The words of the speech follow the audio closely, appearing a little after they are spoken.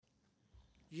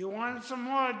You want some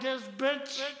more of this,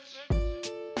 bitch?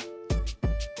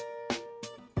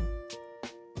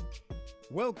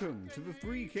 Welcome to the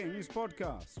Three Kings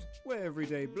podcast, where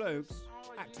everyday blokes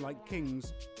act like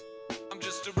kings. I'm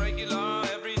just a regular,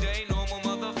 everyday, normal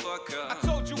motherfucker. I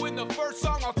told you in the first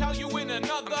song, I'll tell you in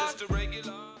another. I'm just a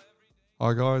regular.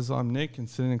 Hi guys, I'm Nick, and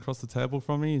sitting across the table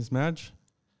from me is Madge.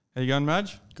 How you going,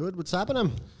 Madge? Good, what's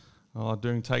happening?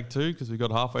 Doing take two because we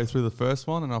got halfway through the first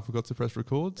one and I forgot to press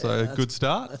record, so good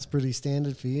start. That's pretty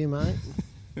standard for you, mate.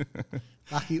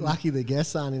 lucky the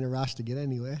guests aren't in a rush to get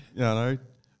anywhere. Yeah, I know.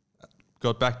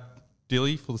 Got back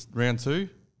Dilly for round two.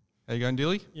 How you going,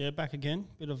 Dilly? Yeah, back again.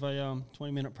 Bit of a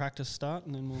 20-minute practice start,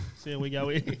 and then we'll see how we go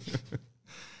here.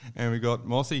 And we got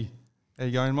Mossy. How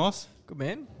you going, Moss? Good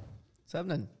man. What's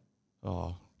happening?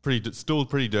 Oh, still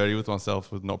pretty dirty with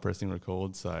myself with not pressing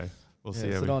record, so we'll see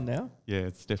how is it on now? Yeah,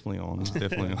 it's definitely on. It's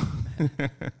definitely on.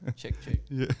 Check.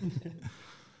 Yeah.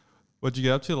 What'd you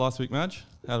get up to last week, Madge?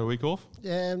 Had a week off?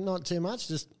 Yeah, not too much.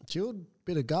 Just chilled,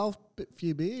 bit of golf,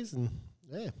 few beers, and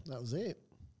yeah, that was it.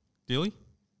 Dilly?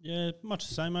 Yeah, much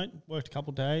the same, mate. Worked a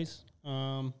couple of days.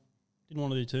 Didn't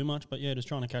want to do too much, but yeah, just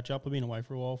trying to catch up. I've been away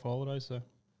for a while for holidays, so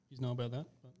you know about that.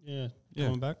 But yeah,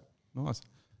 coming back. Nice.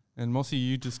 And Mossy,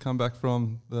 you just come back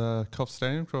from the Cops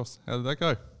Stadium Cross. How did that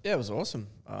go? Yeah, it was awesome.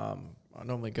 I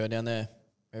normally go down there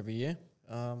every year.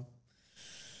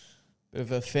 Bit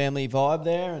of a family vibe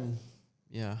there, and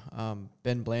yeah,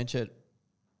 Ben Blanchett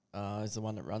is the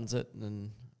one that runs it,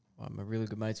 and I'm a really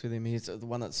good mates with him. He's the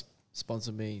one that's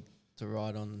sponsored me to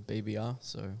ride on BBR,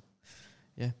 so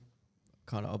yeah,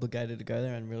 kind of obligated to go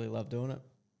there and really love doing it.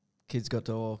 Kids got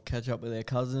to all catch up with their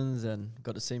cousins and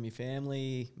got to see me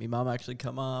family. Me mum actually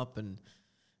come up, and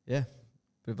yeah,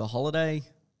 bit of a holiday.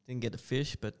 Didn't get to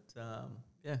fish, but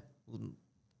yeah,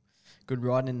 good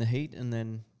riding in the heat, and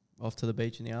then off to the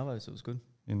beach in the Arvo, so it was good.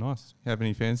 Yeah, nice. You have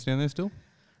any fans down there still?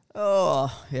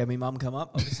 Oh, yeah, me mum come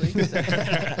up, obviously.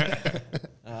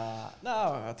 No,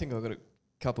 I think I got a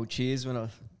couple cheers when I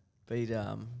beat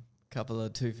a couple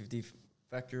of 250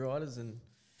 factory riders, and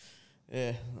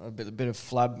yeah, a bit of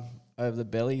flub over the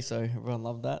belly, so everyone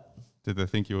loved that. Did they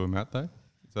think you were Matt, though?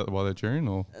 Is that why they're cheering?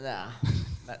 Or? Nah,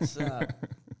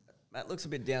 Matt looks a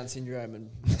bit Down syndrome, and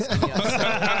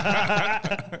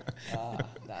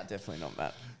nah, definitely not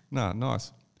Matt. No,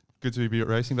 nice. Good to be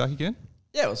racing back again?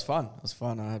 Yeah, it was fun.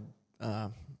 I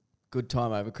had good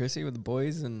time over Chrissy with the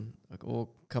boys, and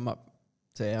all come up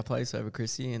to our place over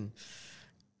Chrissy, and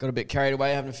got a bit carried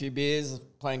away having a few beers,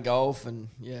 playing golf, and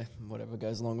yeah, whatever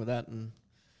goes along with that, and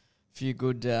a few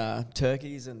good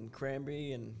turkeys and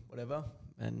cranberry and whatever,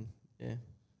 and yeah,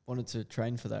 wanted to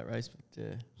train for that race, but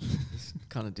just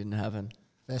kind of didn't happen.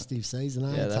 Festive season,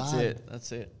 eh? Yeah, It's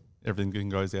that's it. Everything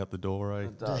goes out the door, eh?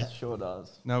 It does, sure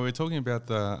does. No, we were talking about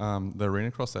the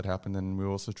arena cross that happened, and we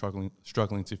were also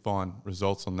struggling to find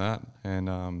results on that,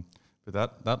 and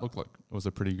but that looked like it was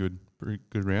a pretty good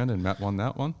round, and Matt won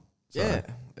that one. So.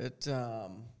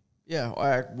 Yeah,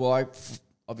 I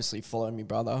obviously follow my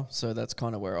brother, so that's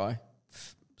kind of where I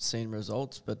seen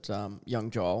results. But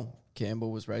young Joel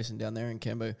Campbell was racing down there, and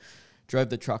Campbell drove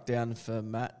the truck down for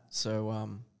Matt.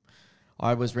 So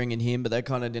I was ringing him, but they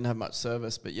kind of didn't have much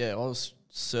service. But yeah, I was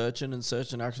searching. I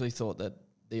actually thought that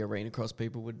the arena cross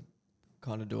people would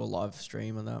kind of do a live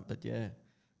stream on that. But yeah,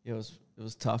 it was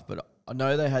tough. But I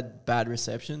know they had bad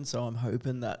reception, so I'm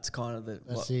hoping that's kind of the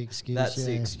excuse. That's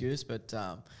the excuse. But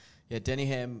yeah,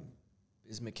 Anahiem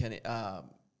is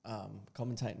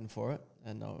commentating for it,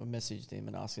 and I messaged him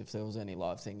and asked if there was any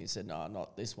live thing. He said, "No,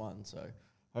 not this one." So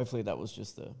hopefully that was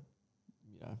just a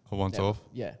once off.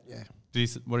 Yeah.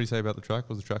 What did you say about the track?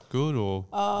 Was the track good, or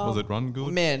was it run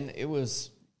good? Man, it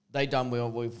was. They done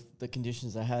well with the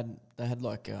conditions they had. They had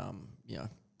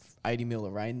 80 mil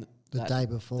of rain. the day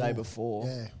before.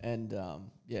 Yeah. And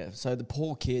so the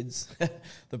poor kids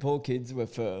were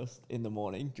first in the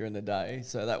morning during the day.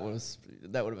 So that would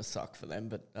have sucked for them.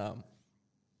 But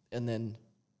and then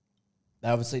they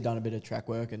obviously done a bit of track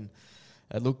work, and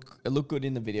it looked good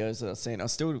in the videos that I've seen. I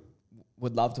still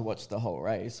would love to watch the whole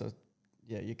race. So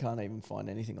yeah, you can't even find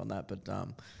anything on that. But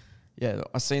yeah,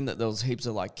 I seen that there was heaps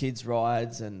of like kids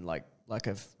rides and like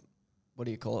a what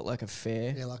do you call it? Like a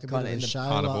fair, yeah, like a kind bit of of a show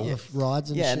like with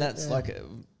rides and shit. And that's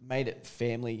made it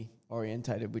family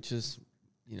orientated, which is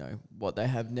what they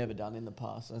have never done in the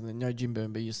past. I mean, Jim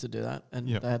Boomba used to do that, and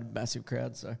they had a massive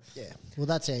crowd. So yeah, well,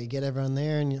 that's how you get everyone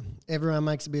there, and everyone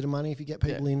makes a bit of money if you get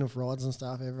people in with rides and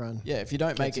stuff. Everyone, if you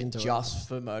don't make it just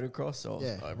for motocross or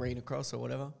arena cross or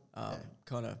whatever,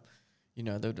 kind of,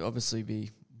 there'd obviously be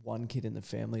one kid in the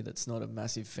family that's not a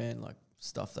massive fan, like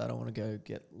stuff that I want to go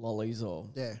get lollies or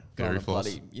go on a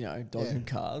bloody, dodging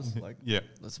cars. Like,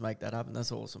 let's make that happen.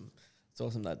 That's awesome. it's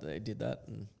awesome that they did that.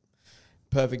 And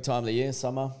perfect time of the year,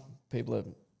 summer. People are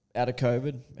out of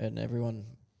COVID and everyone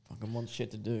fucking wants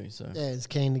shit to do. So Yeah, it's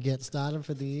keen to get started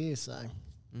for the year. So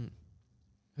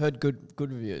heard good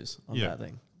reviews on that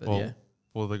thing. But well,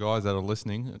 for the guys that are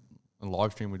listening, a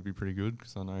live stream would be pretty good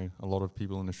because I know a lot of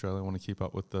people in Australia want to keep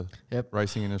up with the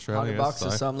racing in Australia. $100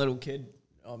 to some little kid.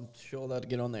 I'm sure they'll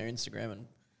get on their Instagram and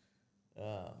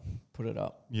put it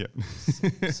up. Yeah.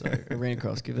 So Arena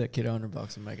Cross, give that kid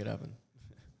 $100 and make it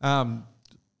happen.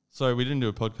 So we didn't do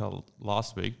a podcast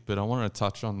last week, but I wanted to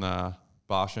touch on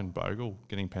Barsha and Bogle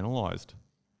getting penalised.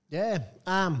 yeah,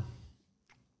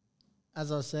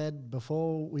 as I said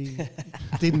before, we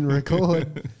didn't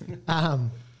record.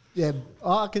 Yeah,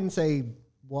 I can see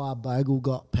why Bogle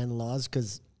got penalised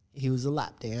because he was a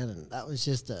lap down, and that was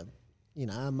just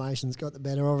emotions got the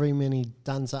better of him, and he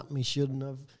done something he shouldn't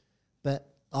have. But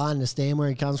I understand where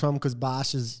he comes from because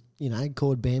Barsha's,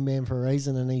 called Bam Bam for a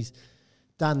reason, and he's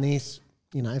done this,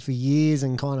 for years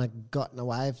and kind of gotten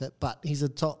away with it. But he's a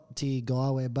top tier guy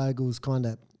where Bogle's kind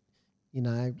of,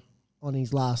 on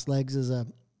his last legs as a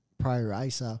pro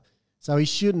racer. So he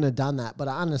shouldn't have done that, but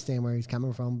I understand where he's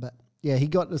coming from. But yeah, he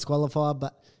got disqualified,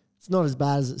 but it's not as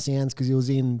bad as it sounds because he was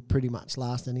in pretty much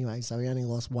last anyway. So he only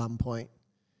lost 1 point.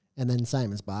 And then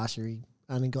same as Barsha, he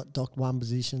only got docked one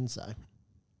position, so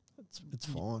it's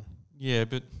fine. Yeah,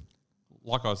 but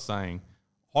like I was saying,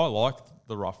 I like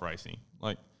the rough racing.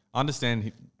 Like, I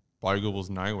understand Bogle was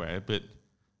nowhere, but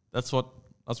that's what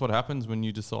happens when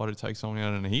you decide to take someone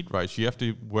out in a heat race. You have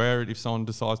to wear it if someone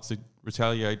decides to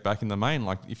retaliate back in the main.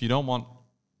 Like, if you don't want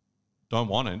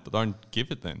it, but don't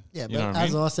give it then. Yeah, you know but what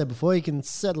as I mean? I said before, you can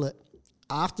settle it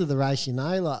after the race,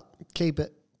 like keep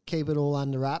it all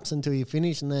under wraps until you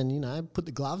finish, and then, put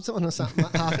the gloves on or something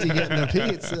after you get in the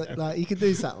pits. Like, you could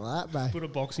do something like that, bro. Put a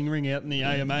boxing ring out in the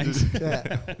AMAs.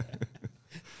 Yeah.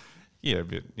 Yeah,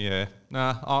 but yeah.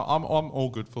 Nah, I'm all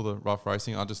good for the rough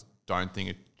racing. I just don't think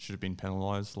it should have been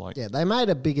penalised. Like, Yeah, they made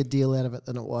a bigger deal out of it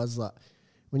than it was. Like,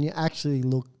 when you actually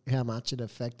look how much it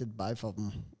affected both of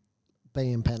them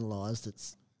being penalised,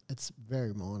 it's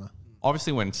very minor.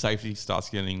 obviously when safety starts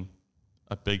getting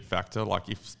a big factor, like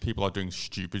if people are doing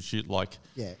stupid shit, like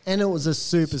Yeah, and it was a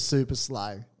super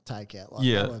slow takeout. Like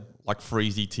they were- like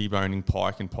Freezy T-boning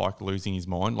Pike and Pike losing his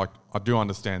mind. Like I do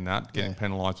understand that getting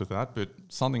penalised with that, but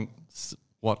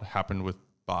what happened with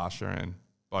Barsha and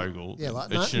Bogle, yeah,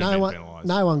 like it shouldn't have been penalised.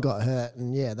 no one got hurt,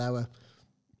 and yeah, they were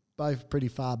both pretty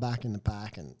far back in the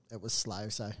pack, and it was slow,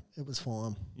 so it was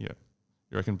fine. Yeah.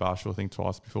 You reckon Barsha will think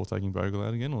twice before taking Bogle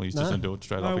out again, or he's just going to do it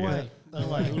straight up No again? way. No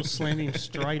way. He'll slam him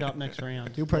straight up next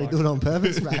round. He'll probably do it on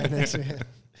purpose, mate. Next round.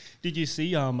 Did you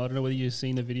see, I don't know whether you've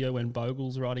seen the video when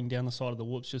Bogle's riding down the side of the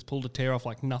whoops, just pulled a tear off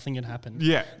like nothing had happened.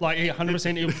 Yeah. Like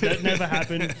 100% that never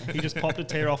happened. He just popped a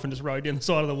tear off and just rode down the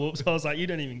side of the whoops. I was like, you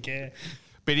don't even care.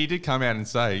 But he did come out and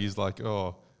say, he's like,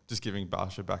 just giving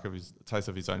Barsha back of his taste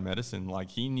of his own medicine. Like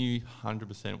he knew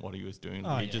 100% what he was doing.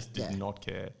 Oh, He yeah. just did not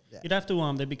care. Yeah. You'd have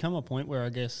to, there become a point where I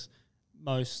guess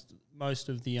most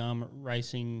of the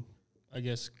racing, I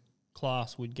guess,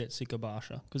 class would get sick of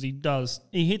Barsha because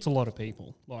he hits a lot of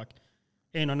people. Like,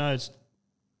 and I know it's,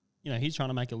 he's trying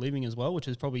to make a living as well, which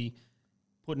is probably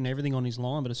putting everything on his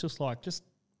line. But it's just like,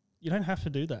 you don't have to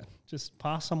do that. Just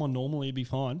pass someone normally, it'd be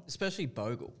fine. Especially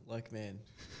Bogle. Like, man,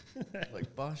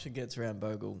 like Barsha gets around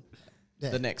Bogle Yeah.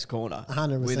 the next corner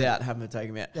 100%. without having to take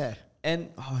him out. Yeah. And,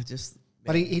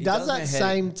 But he does that me a headache.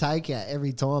 same takeout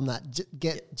every time. That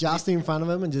get just in front of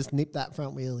him and just nip that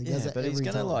front wheel. He does it but every he's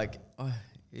going to time.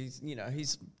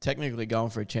 he's technically going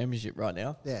for a championship right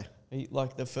now. Yeah. He,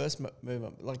 like the first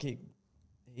movement, like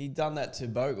he done that to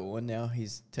Bogle, and now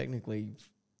he's technically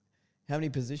how many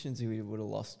positions he would have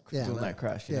lost Yeah, I doing know. that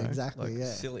crash? You Yeah, know? exactly, Like,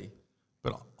 yeah. silly.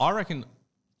 But I reckon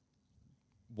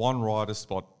one rider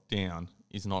spot down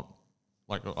is not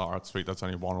like, all right, sweet, that's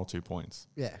only 1 or 2 points.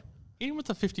 Yeah. Even with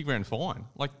the 50 grand fine,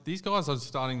 like these guys are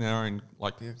starting their own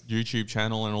like YouTube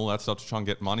channel and all that stuff to try and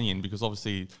get money in, because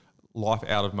obviously life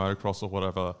out of motocross or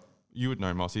whatever, you would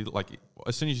know, Mossy, like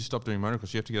as soon as you stop doing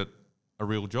motocross, you have to get a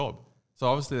real job. So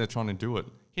obviously they're trying to do it.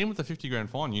 Hit him with the 50 grand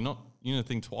fine, you're gonna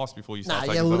think twice before you start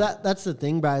Nah, taking yeah, well, photos. that's the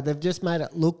thing, bro. They've just made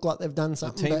it look like they've done The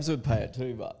something. teams but, would pay it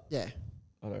too, but yeah.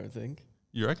 I don't think.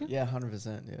 You reckon? Yeah,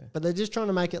 100%. Yeah. But they're just trying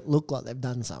to make it look like they've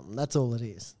done something. That's all it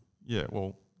is. Yeah,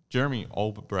 well, Jeremy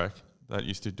Olbrecht, that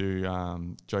used to do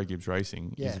Joe Gibbs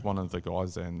Racing, Yeah. is one of the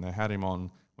guys there, and they had him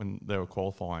on when they were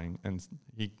qualifying, and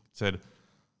he said,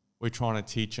 we're trying to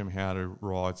teach them how to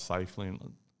ride safely.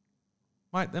 And,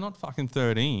 mate, they're not fucking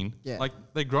 13. Yeah. Like,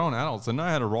 they're grown adults. They know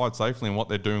how to ride safely and what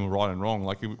they're doing right and wrong.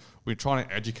 Like, we're trying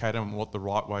to educate them what the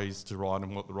right way is to ride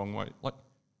and what the wrong way. Like,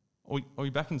 are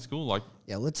you back in school? Like,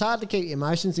 Yeah, well, it's hard to keep your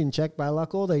emotions in check, bro.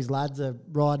 Like all these lads are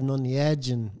riding on the edge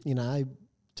and,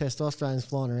 testosterone's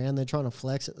flying around. They're trying to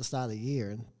flex at the start of the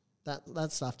year and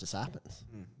that stuff just happens.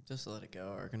 Just let it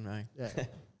go, I reckon, mate. Yeah.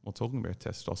 well, talking about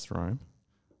testosterone,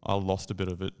 I lost a bit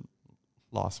of it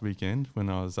last weekend when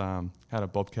I was had a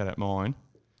bobcat at mine,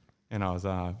 and I was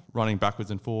running backwards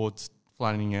and forwards,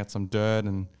 flattening out some dirt,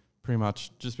 and pretty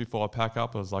much just before I pack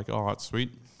up, I was like, all right,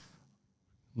 sweet.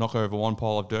 Knock over one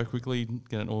pile of dirt quickly,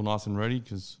 get it all nice and ready,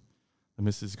 because the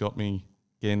missus got me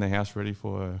getting the house ready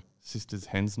for her sister's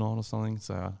hen's night or something.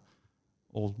 So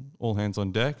all hands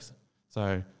on deck.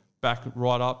 So back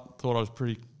right up, thought I was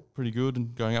pretty good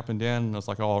and going up and down. And I was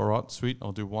like, oh, all right, sweet.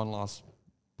 I'll do one last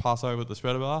pass over at the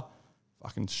spreader bar.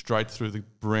 Fucking straight through the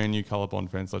brand new colour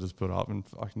bond fence I just put up, and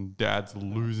fucking dad's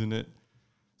losing it.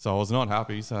 So I was not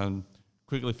happy. So I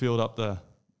quickly filled up the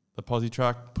posse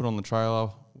track, put on the trailer,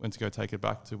 went to go take it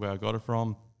back to where I got it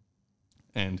from.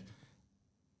 And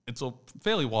it's a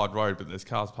fairly wide road, but there's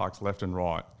cars parked left and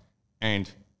right. And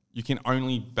you can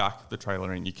only back the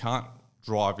trailer in. You can't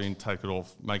drive in, take it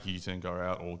off, make a U-turn, go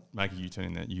out, or make a U-turn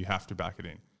in there. You have to back it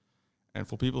in. And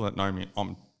for people that know me,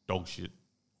 I'm dog shit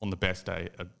on the best day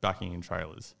at backing in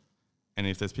trailers. And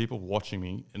if there's people watching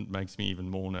me, it makes me even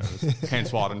more nervous.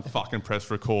 Hence why I didn't fucking press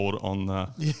record on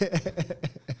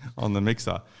the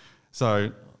mixer.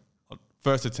 So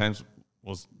first attempt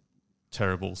was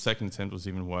terrible. Second attempt was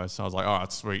even worse. So I was like, all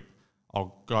right, sweet.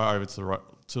 I'll go over to the right,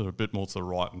 to a bit more to the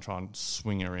right and try and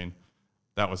swing her in.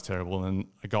 That was terrible. And then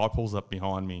a guy pulls up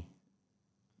behind me,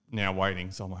 now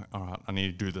waiting. So I'm like, all right, I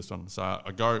need to do this one. So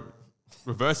I go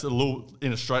reverse it a little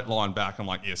in a straight line back. I'm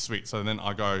like, yeah, sweet. So then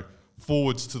I go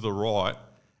forwards to the right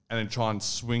and then try and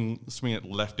swing it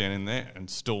left down in there, and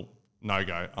still no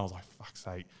go. I was like, fuck's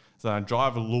sake. So I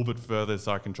drive a little bit further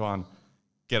so I can try and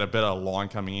get a better line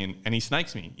coming in. And he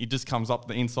snakes me. He just comes up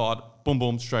the inside, boom,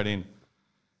 boom, straight in.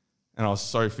 And I was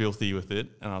so filthy with it.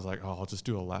 And I was like, oh, I'll just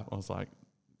do a lap. I was like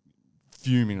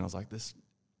fuming. I was like, this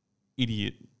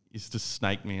idiot is just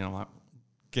snaked me. And I'm like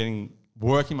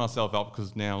working myself up,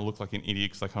 because now I look like an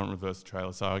idiot because I can't reverse the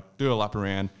trailer. So I do a lap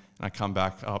around and I come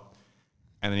back up,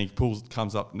 and then he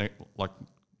comes up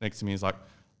next to me. He's like,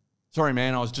 sorry,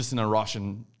 man, I was just in a rush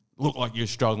and looked like you're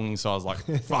struggling. So I was like,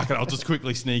 fuck it, I'll just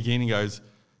quickly sneak in. He goes,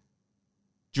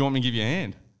 do you want me to give you a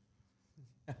hand?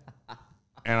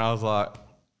 And I was like,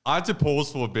 I had to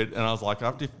pause for a bit, and I was like, I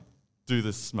have to do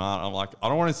this smart. I'm like, I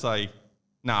don't want to say,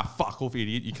 nah, fuck off,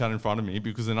 idiot, you cut in front of me,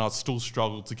 because then I'd still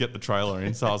struggle to get the trailer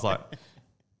in. So I was like,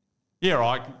 yeah,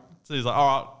 right. So he's like,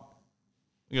 all right.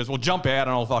 He goes, well, jump out and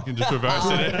I'll fucking just reverse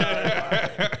it.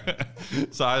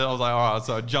 So I was like, all right.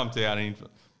 So I jumped out and he,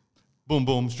 boom,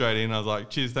 boom, straight in. I was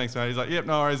like, cheers, thanks, mate. He's like, yep,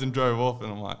 no worries, and drove off.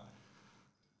 And I'm like,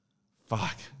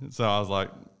 fuck. So I was like,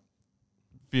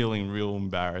 feeling real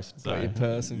embarrassed. So Got your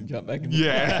purse and jump back in.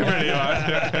 Yeah, pretty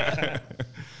much.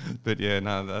 But yeah,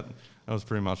 no, that was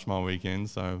pretty much my weekend.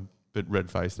 So a bit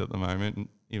red-faced at the moment, and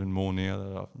even more now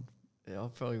that I've... Yeah, I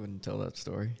probably wouldn't tell that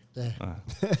story. Yeah.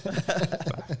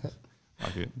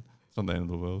 Fuck it. It's not the end of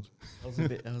the world.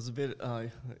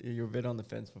 You were a bit on the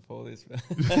fence before this.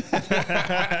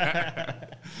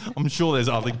 I'm sure there's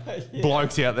other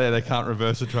blokes out there that can't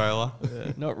reverse a trailer.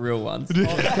 Not real ones.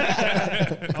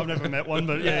 I've never met one,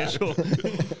 but yeah, sure.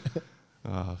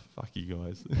 Fuck you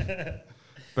guys.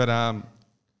 But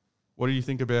what do you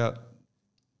think about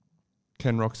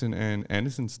Ken Roxon and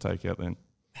Anderson's takeout then?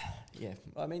 Yeah,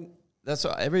 I mean, that's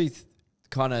what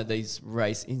kind of these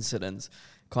race incidents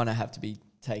kind of have to be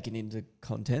taken into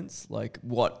contents. Like,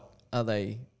 what are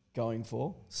they going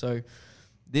for? So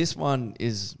this one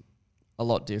is a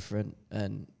lot different,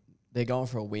 and they're going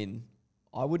for a win.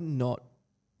 I would not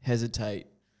hesitate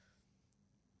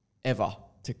ever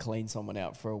to clean someone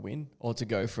out for a win or to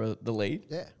go for the lead.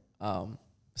 Yeah.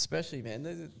 Especially,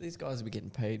 man, these guys will be getting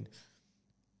paid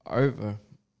over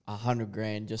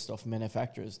 $100,000 just off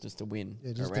manufacturers just to win.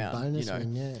 Yeah, just around, a bonus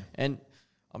win, yeah. And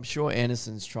I'm sure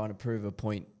Anderson's trying to prove a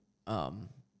point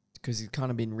because he's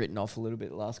kind of been written off a little bit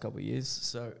the last couple of years.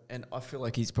 So, and I feel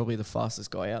like he's probably the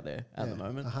fastest guy out there at the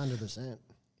moment. 100%.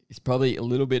 He's probably a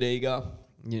little bit eager.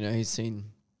 You know, he's seen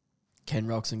Ken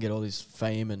Roxon get all this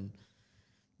fame, and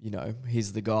you know,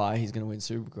 he's the guy. He's going to win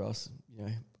Supercross. You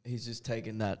know, he's just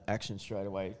taken that action straight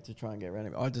away to try and get around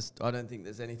him. I don't think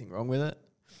there's anything wrong with it.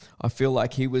 I feel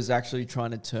like he was actually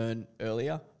trying to turn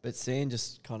earlier, but sand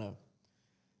just kind of,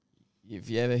 if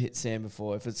you ever hit sand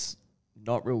before, if it's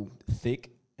not real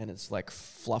thick and it's like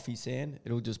fluffy sand,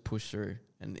 it'll just push through.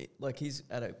 And like, he's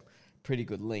at a pretty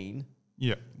good lean.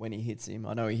 Yeah. When he hits him.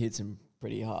 I know he hits him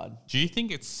pretty hard. Do you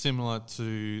think it's similar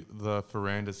to the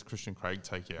Ferrandis Christian Craig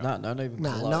takeout? No, not even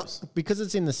No, close. not because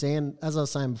it's in the sand. As I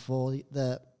was saying before,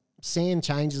 the sand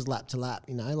changes lap to lap.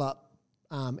 Like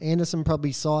Anderson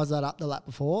probably sized that up the lap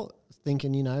before,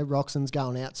 thinking, Roxon's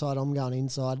going outside, I'm going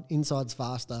inside. Inside's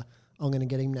faster. I'm going to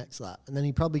get him next lap. And then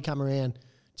he probably come around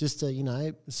just to,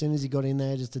 as soon as he got in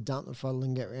there, just to dump the throttle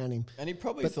and get around him. And he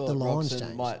probably But thought the lines Roxon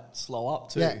changed. might slow up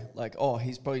too. Yeah. Like,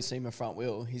 he's probably seen my front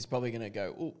wheel. He's probably going to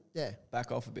go,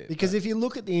 back off a bit. Because if you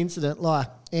look at the incident, like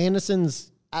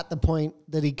Anderson's at the point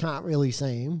that he can't really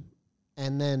see him,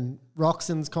 and then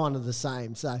Roxon's kind of the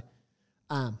same. So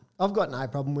I've got no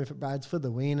problem with it, bro. It's for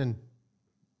the win. And,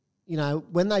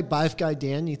 when they both go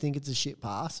down, you think it's a shit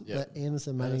pass, Yeah. but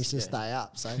Anderson managed to stay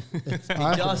up. So it's, he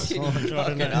does hit a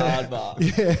fucking hard bar.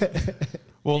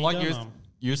 Well, He like done,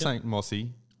 you were saying, Mossy,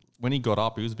 when he got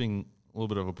up, he was being a little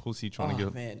bit of a pussy trying to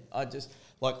get. Man,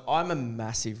 I'm a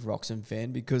massive Roxon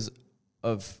fan because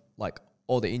of like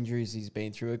all the injuries he's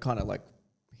been through. It kind of like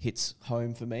hits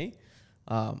home for me.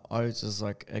 I was just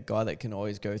like a guy that can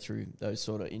always go through those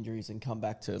sort of injuries and come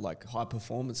back to like high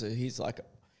performance.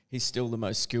 He's still the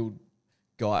most skilled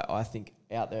guy I think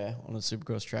out there on a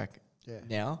Supercross track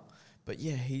now. But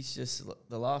yeah, he's just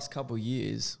the last couple of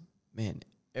years, man.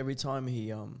 Every time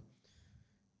he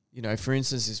for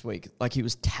instance, this week, like he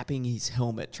was tapping his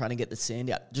helmet, trying to get the sand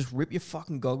out. Just rip your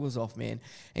fucking goggles off, man,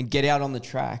 and get out on the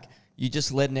track. You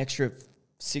just let an extra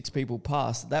 6 people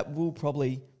pass. That will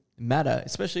probably matter,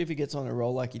 especially if he gets on a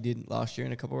roll like he did last year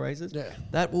in a couple of races. Yeah.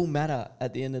 That will matter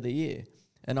at the end of the year.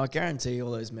 And I guarantee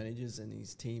all those managers and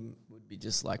his team would be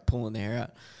just like pulling their hair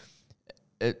out.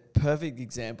 A perfect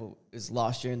example is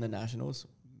last year in the Nationals,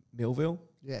 Millville.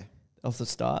 Yeah. Off the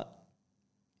start,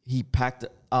 he packed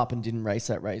up and didn't race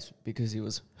that race because he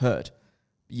was hurt.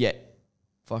 Yet,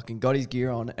 fucking got his gear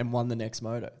on and won the next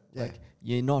moto. Yeah. Like,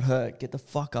 you're not hurt. Get the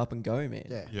fuck up and go, man.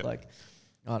 Yeah. Yeah. Like,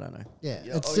 I don't know. Yeah,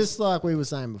 it's just like we were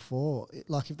saying before.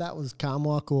 Like if that was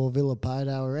Carmichael or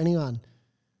Villapoto or anyone.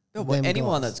 No, but them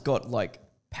anyone guys. that's got like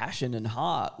passion and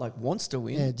heart, like wants to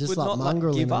win, Yeah, just would like not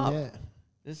mongrel give in them, up.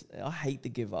 yeah. I hate the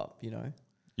give up.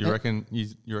 You reckon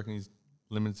he's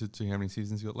limited to how many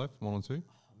seasons he got left? 1 or 2?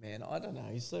 Man, I don't know.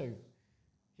 He's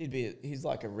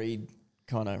like a Reed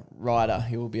kind of rider.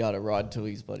 He will be able to ride till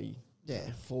he's bloody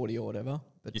 40 or whatever.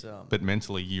 But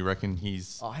mentally, you reckon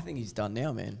he's I think he's done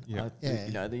now, man. Yeah.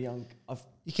 The young.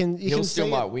 You can He'll still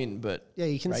see might it, win, but yeah,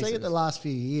 you can see it the last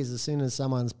few years. As soon as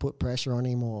someone's put pressure on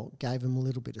him or gave him a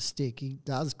little bit of stick, he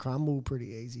does crumble pretty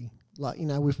easy. Like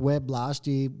with Webb last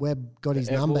year, Webb got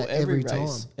his number every time.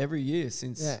 Every year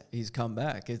since he's come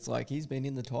back. It's like he's been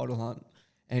in the title hunt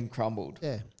and crumbled.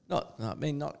 Yeah.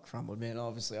 Not crumbled, man.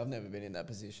 Obviously, I've never been in that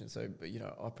position, so but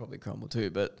I probably crumble too.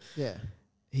 But Yeah.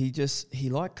 he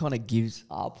like kind of gives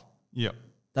up. yeah.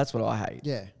 That's what I hate.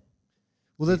 Yeah.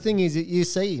 Well, the thing is, you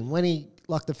see him when he,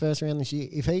 like the first round this year,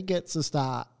 if he gets a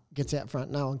start, gets out front,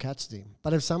 no one catches him.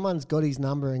 But if someone's got his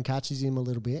number and catches him a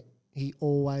little bit, he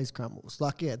always crumbles.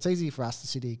 Like, yeah, it's easy for us to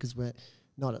sit here because we're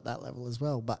not at that level as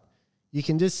well. But you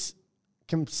can just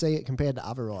see it compared to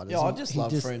other riders. Yeah, I just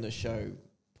love for him to show.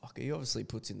 Fuck, he obviously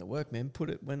puts in the work, man. Put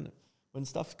it when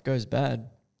stuff goes bad.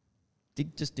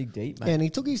 Dig deep, mate. Yeah, and he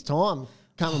took his time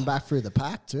coming back through the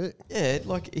pack too. Yeah,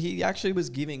 like he actually was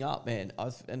giving up, man.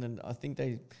 And then I think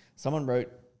someone wrote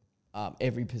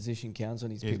every position counts on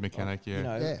his His mechanic,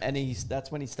 yeah. Yeah. And that's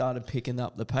when he started picking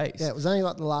up the pace. Yeah, it was only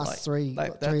like the last three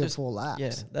or 4 laps.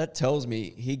 Yeah, that tells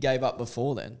me he gave up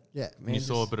before then. Yeah. Man, You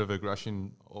saw a bit of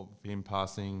aggression of him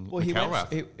passing Well, he went-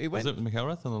 McElrath. he went- Was it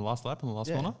McElrath on the last lap, on the last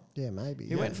Yeah. corner? Yeah, maybe.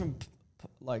 He went from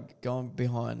like going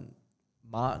behind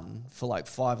Martin for like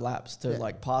 5 laps to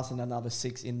like passing another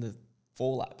 6 in the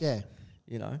 4 laps. Yeah.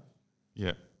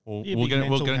 Yeah. Well, Yeah, we'll big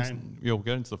mental get game. we'll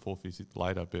get into the 450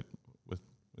 later, but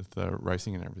with the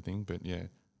racing and everything. But yeah,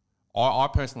 I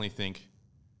personally think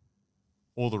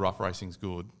all the rough racing's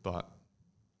good, but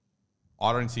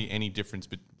I don't see any difference.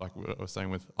 Like what I was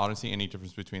saying I don't see any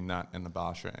difference between that and the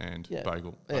Barsha and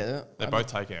Bogle. Yeah, They're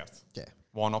both takeouts. Yeah.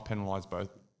 Why not penalise both?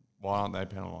 Why aren't they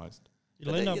penalised?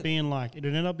 It'll end up being like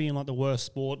the worst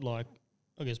sport. Like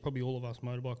I guess probably all of us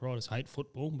motorbike riders hate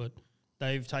football, but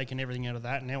they've taken everything out of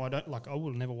that. Now I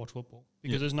will never watch football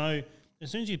because there's no. As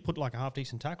soon as you put like a half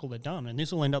decent tackle, they're done, and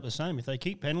this will end up the same. If they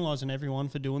keep penalising everyone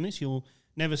for doing this, you'll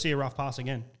never see a rough pass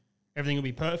again. Everything will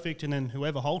be perfect, and then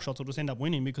whoever hole shots will just end up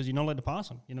winning because you're not allowed to pass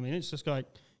them. You know what I mean? It's just like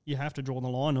you have to draw the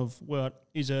line of what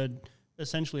is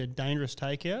essentially a dangerous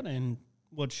takeout and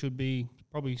what should be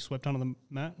probably swept under the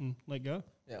mat and let go.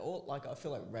 Yeah, or like I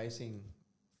feel like racing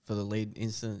for the lead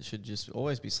incident should just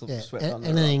always be swept Yeah. under.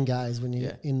 Anything goes when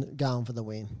you're Yeah. going for the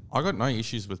win. I got no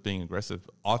issues with being aggressive.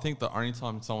 I think the only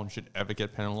time someone should ever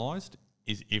get penalised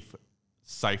is if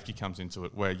safety comes into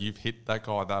it, where you've hit that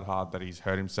guy that hard that he's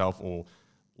hurt himself or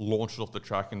launched off the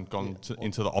track and gone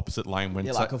into the opposite lane. When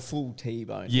like a full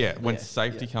T-bone. when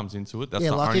safety comes into it, that's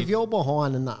Yeah, the like only if you're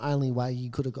behind and the only way you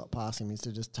could have got past him is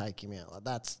to just take him out, like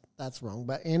that's wrong.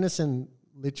 But Anderson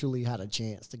literally had a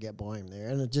chance to get by him there,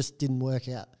 and it just didn't work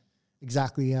out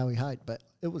exactly how he hoped, but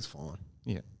it was fine.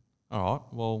 Yeah. All right.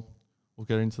 Well, we'll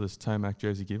get into this Tomac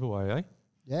Jersey giveaway, eh?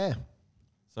 Yeah.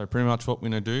 So pretty much what we're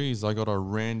going to do is I got a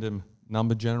random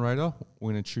number generator.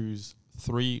 We're going to choose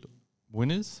 3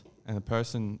 winners, and the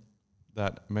person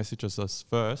that messages us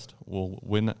first will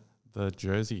win the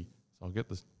jersey. So I'll get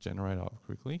this generator up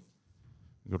quickly.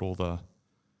 We've got all the,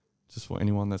 just for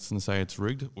anyone that's going to say it's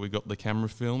rigged, we got the camera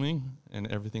filming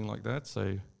and everything like that.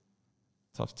 So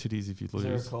tough titties if you lose. Is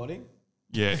there recording?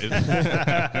 Yeah.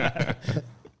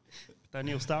 Then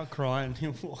he'll start crying.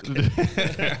 He'll walk in.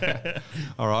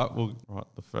 All right. Well, right.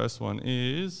 The first one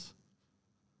is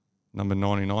number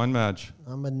 99, Madge.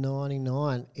 Number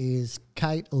 99 is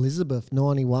Kate Elizabeth,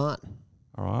 91.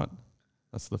 All right.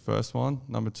 That's the first one.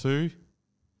 Number 2,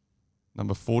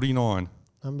 number 49.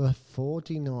 Number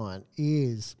 49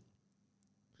 is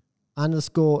 _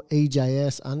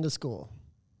 EJS _. All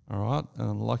right. And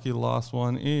the lucky last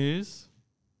one is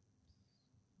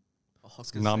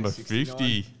number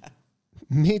 50.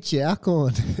 Mitch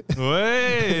Alcorn.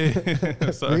 Way.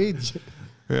 So Ridge.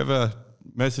 whoever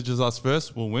messages us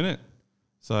first will win it.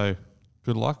 So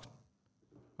good luck.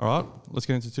 All right. Let's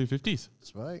get into 250s.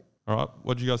 Sweet. All right.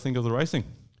 What did you guys think of the racing?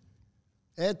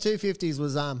 Yeah, 250s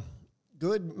was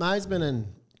good. Mosman and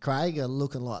Craig are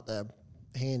looking like they're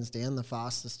hands down the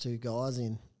fastest 2 guys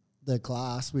in the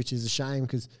class, which is a shame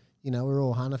because, we're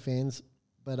all Hunter fans.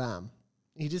 But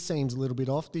he just seems a little bit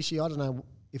off this year. I don't know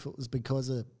if it was because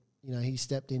of, he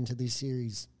stepped into this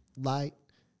series late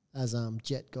as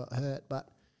Jet got hurt. But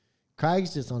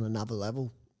Craig's just on another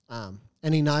level.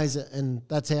 And he knows it, and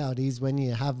that's how it is. When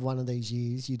you have one of these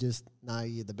years, you just know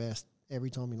you're the best every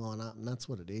time you line up, and that's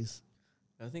what it is.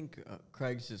 I think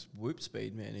Craig's just whoop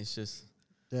speed, man. It's just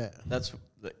that's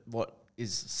what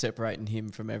is separating him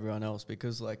from everyone else,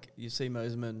 because you see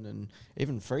Mosman and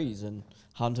even Freeze and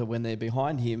Hunter, when they're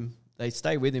behind him, they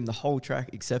stay with him the whole track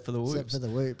except for the whoops. Except for the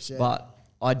whoops, yeah. But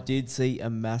I did see a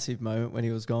massive moment when he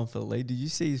was going for the lead. Did you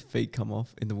see his feet come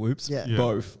off in the whoops? Yeah.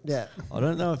 Both. Yeah. I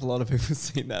don't know if a lot of people have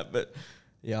seen that, but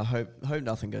yeah, I hope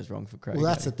nothing goes wrong for Craig. Well,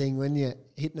 that's the thing. When you're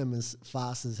hitting him as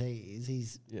fast as he is,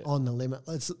 he's on the limit.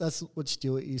 That's what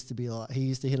Stewart used to be like. He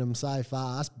used to hit him so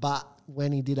fast, but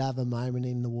when he did have a moment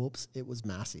in the whoops, it was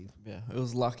massive. Yeah, it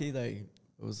was lucky it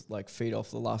was feet off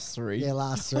the last 3. Yeah,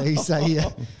 last 3. So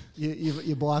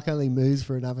your bike only moves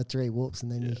for another 3 whoops,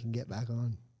 and then you can get back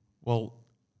on. Well,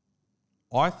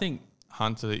 I think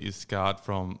Hunter is scarred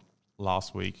from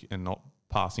last week and not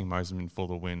passing Mosman for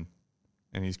the win,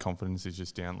 and his confidence is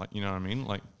just down. You know what I mean?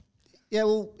 Yeah,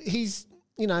 well, he's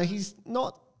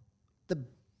not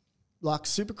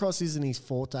Supercross isn't his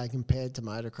forte compared to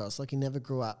motocross. He never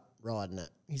grew up riding it.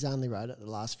 He's only rode it the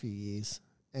last few years.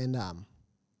 And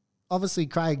obviously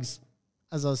Craig's,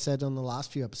 as I said on the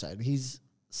last few episodes, he's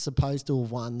supposed to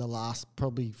have won the last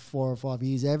probably 4 or 5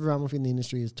 years. Everyone within the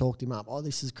industry has talked him up. Oh,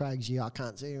 this is Craig's year. I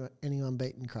can't see anyone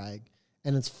beating Craig.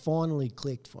 And it's finally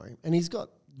clicked for him. And he's got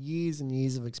years and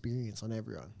years of experience on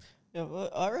everyone. Yeah, well,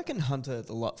 I reckon Hunter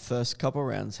the first couple of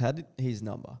rounds had his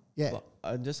number. Yeah.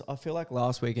 I feel like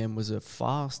last weekend was a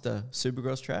faster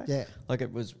Supercross track. Yeah.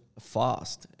 It was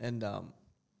fast, and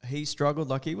he struggled.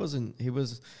 Hunter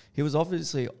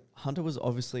was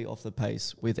obviously off the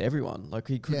pace with everyone.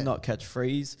 He could not catch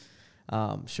Freeze.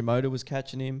 Shimoda was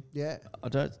catching him. Yeah. I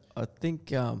think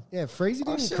Freezy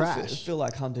didn't crash. I feel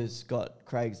like Hunter's got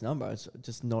Craig's number. It's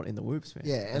just not in the whoops, man.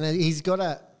 Yeah, and he's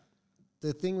got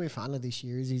the thing with Hunter this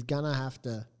year is he's going to have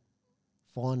to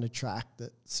find a track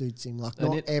that suits him. Not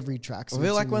every track suits him. I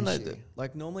feel like when this year.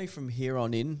 normally from here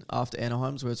on in, after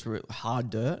Anaheim's where it's hard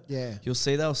dirt, you'll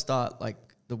see they'll start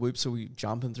the whoops will be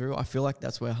jumping through. I feel like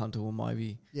that's where Hunter will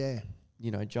maybe,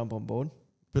 jump on board.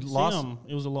 But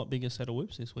it was a lot bigger set of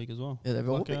whips this week as well. Yeah, they've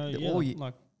all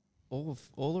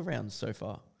the rounds so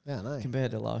far. Yeah, I know. Compared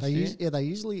to last year. They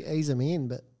usually ease them in,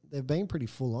 but they've been pretty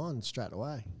full on straight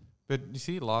away. But you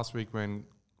see last week when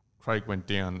Craig went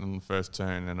down in the first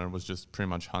turn and it was just pretty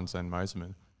much Hunter and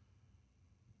Mosman.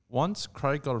 Once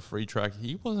Craig got a free track,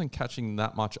 he wasn't catching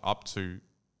that much up to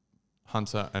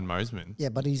Hunter and Mosman. Yeah,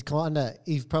 but he's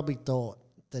probably thought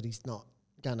that he's not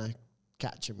going to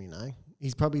catch him,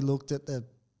 He's probably looked at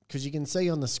because you can see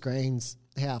on the screens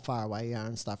how far away you are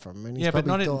and stuff from him. And he's but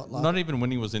not even when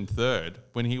he was in third,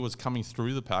 when he was coming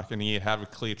through the pack and he had a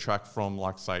clear track from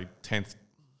say 10th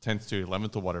to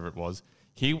 11th or whatever it was,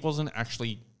 he wasn't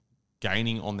actually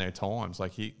gaining on their times.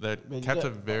 Like they kept a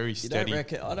very steady.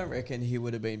 I don't reckon he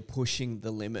would have been pushing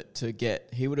the limit to get.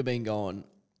 He would have been going,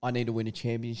 I need to win a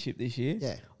championship this year.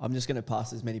 Yeah. I'm just going to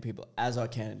pass as many people as I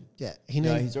can. Yeah.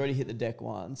 He's already hit the deck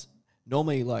once.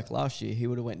 Normally, like last year, he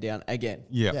would have went down again.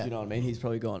 Yeah. Yeah. You know what I mean? He's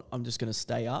probably gone, I'm just going to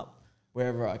stay up.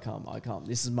 Wherever I come.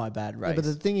 This is my bad race. Yeah, but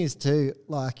the thing is too,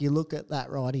 like you look at that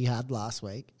ride he had last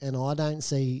week, and I don't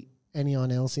see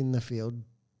anyone else in the field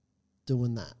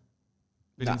doing that.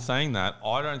 But in saying that,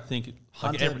 I don't think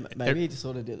Hunter, maybe he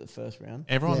sort of did the first round.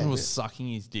 everyone was sucking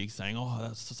his dick, saying, "Oh,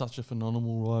 that's such a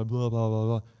phenomenal ride." Blah blah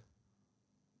blah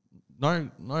blah.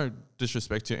 No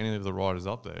disrespect to any of the riders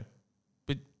up there,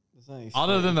 but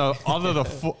other than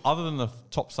the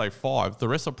top say 5, the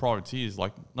rest are privateers.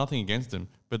 Like nothing against them,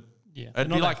 but Yeah,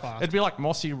 it'd be like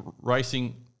Mossy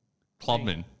racing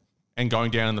Clubman and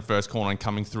going down in the first corner and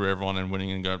coming through everyone and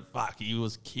winning and go, fuck, he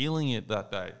was killing it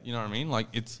that day. You know what I mean? Like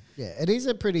it's it is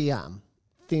a pretty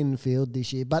thin field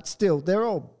this year, but still they're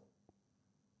all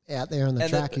out there on the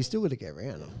track. You still got to get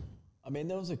around them. I mean,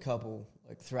 there was a couple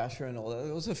like Thrasher and all that.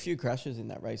 There was a few crashes in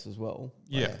that race as well.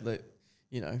 Yeah, a like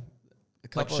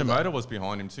couple. Shimoda was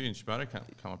behind him too, and Shimoda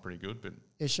come up pretty good, but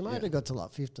Shimoda got to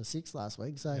like 5th or 6th last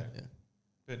week, so. Yeah.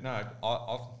 But no,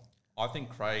 I think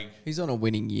Craig. He's on a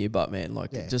winning year, but man,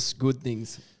 just good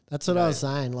things. That's what I was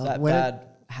saying. Like that when bad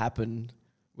happened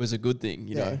was a good thing,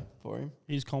 you know, for him.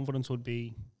 His confidence would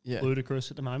be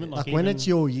ludicrous at the moment. like when it's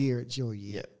your year, it's your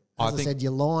year. Yeah. As I said, you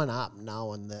line up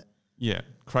knowing that. Yeah,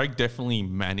 Craig definitely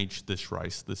managed this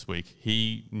race this week.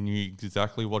 He knew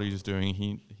exactly what he was doing.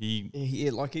 He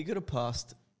could have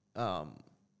passed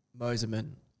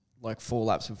Moserman like 4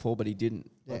 laps before, but he didn't.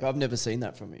 Like I've never seen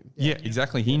that from him. Yeah,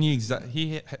 exactly. He knew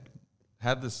he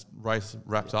had this race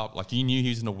wrapped up. Like you knew he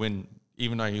was going to win,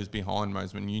 even though he was behind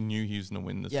Moseman. You knew he was going to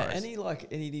win this race. Yeah,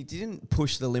 and he didn't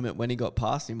push the limit when he got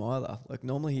past him either. Like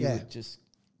normally he would just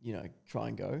try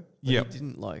and go. Yeah, he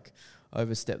didn't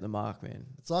overstep the mark, man.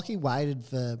 It's like he waited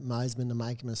for Moseman to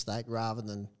make a mistake rather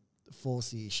than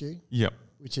force the issue. Yep,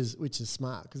 which is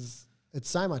smart because it's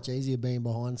so much easier being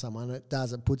behind someone.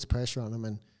 It puts pressure on them,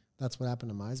 and that's what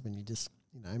happened to Moseman. You just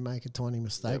make a tiny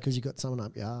mistake because you got someone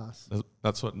up your ass.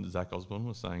 That's what Zach Osborne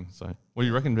was saying. So, what do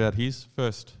you reckon about his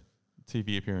first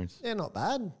TV appearance? Yeah, not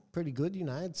bad. Pretty good.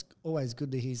 It's always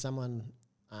good to hear someone.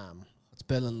 It's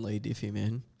better than Lee Diffie,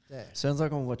 man. Yeah. Sounds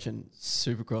like I'm watching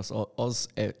Supercross Oz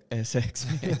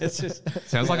SX, man. It's just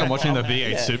sounds like I'm watching the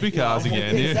V8 Supercars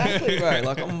again. Exactly, bro.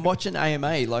 Like I'm watching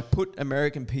AMA. Like put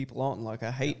American people on. Like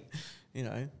I hate, You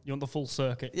want the full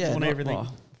circuit. Yeah, you want everything.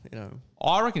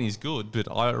 I reckon he's good, but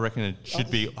I reckon it should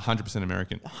be 100%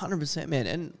 American. 100%, man.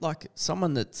 And like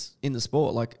someone that's in the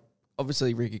sport, like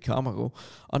obviously Ricky Carmichael.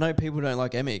 I know people don't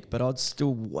like Emick, but I'd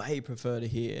still way prefer to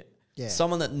hear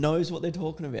someone that knows what they're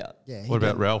talking about. Yeah. What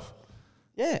about Ralph?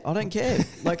 Yeah, I don't care.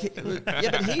 But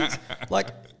he's like,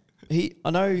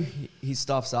 I know his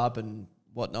stuff's up and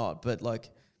whatnot, but like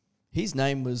his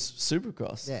name was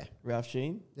Supercross. Yeah. Ralph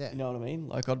Sheen. Yeah. You know what I mean?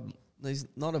 Like he's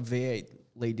not a V8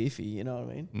 Lee Diffie, you know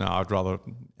what I mean? No, I'd rather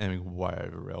Emick way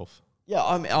over Ralph. Yeah,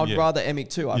 I'd rather Emick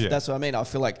too. That's what I mean. I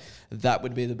feel like that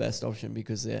would be the best option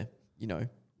because they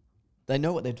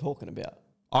know what they're talking about.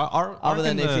 Other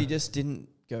than if he just didn't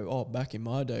go, back in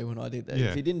my day when I did that. Yeah.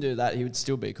 If he didn't do that, he would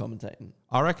still be commentating.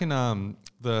 I reckon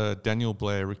the Daniel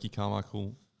Blair, Ricky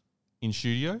Carmichael in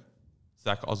studio,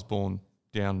 Zach Osborne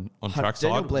down on trackside.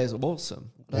 Daniel Blair's awesome.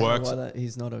 Works.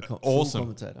 He's not a full awesome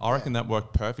commentator. I reckon that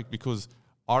worked perfect because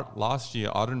last year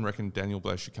I didn't reckon Daniel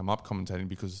Blair should come up commentating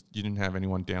because you didn't have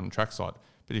anyone down on trackside.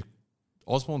 But if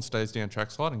Osborne stays down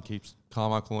trackside and keeps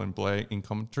Carmichael and Blair in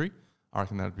commentary, I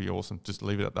reckon that'd be awesome. Just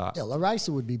leave it at that. Yeah, the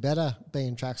racer would be better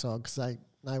being trackside because they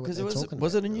know what they're talking about.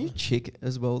 Was it a new chick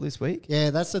as well this week? Yeah,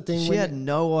 that's the thing. She had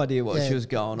no idea what she was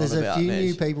going on about. There's a few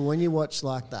new people. When you watch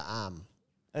like the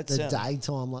That's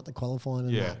daytime, like the qualifying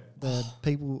and Yeah. the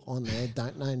people on there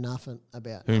don't know nothing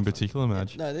about Who in nothing. particular,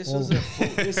 Madge? No, there was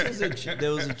a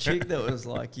chick that was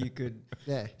like you could.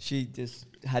 Yeah. She just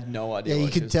had no idea. Yeah, you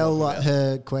what she could was tell talking like about.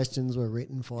 her questions were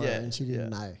written for her Yeah, and she didn't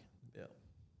know. Yeah.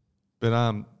 But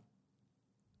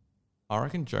I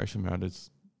reckon Joe Shimoda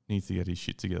needs to get his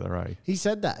shit together, eh? He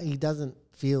said that he doesn't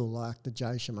feel like the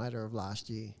Joe Shimoda of last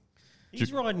year.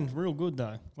 He's riding real good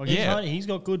though. Like he's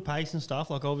got good pace and stuff.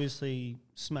 Like obviously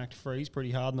smacked Freeze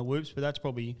pretty hard in the whoops, but that's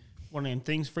probably one of them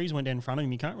things. Freeze went down in front of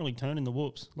him. You can't really turn in the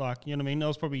whoops. Like, you know what I mean? That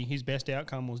was probably his best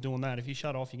outcome was doing that. If you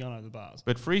shut off, you're going over the bars.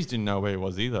 But Freeze didn't know where he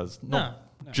was either. It's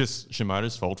not just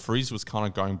Shimoda's fault. Freeze was kind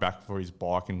of going back for his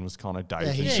bike and was kind of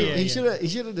dazed. He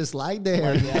should have just laid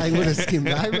there and they would have skimmed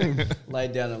over him.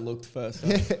 Laid down and looked first.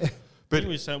 But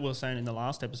we were saying in the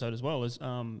last episode as well is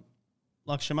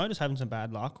like Shimoda's having some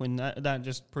bad luck when that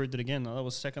just proved it again. That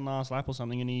was second last lap or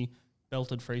something, and he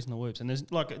belted freezing the whoops. And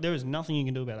there is nothing you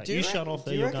can do about that. You shut off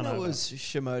there, you're done. Do you reckon over. it was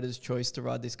Shimoda's choice to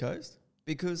ride this coast?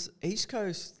 Because East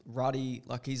Coast Ruddy,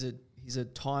 like he's a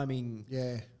timing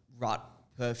rut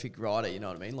perfect rider. You know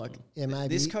what I mean? Like maybe.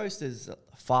 This coast is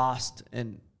fast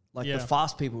and like the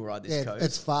fast people ride this coast.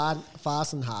 It's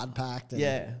fast and hard packed.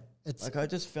 It's like I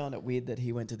just found it weird that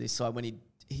he went to this side when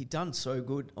he done so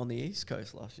good on the East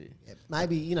Coast last year. Yeah,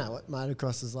 maybe you know what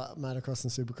motocross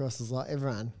and Supercross is like.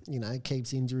 Everyone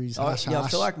keeps injuries. I Hush.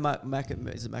 feel like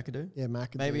is it McAdoo? Yeah,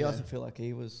 McAdoo. Maybe I feel like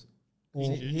he was.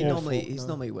 He's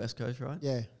normally West Coast, right?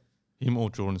 Yeah. Him or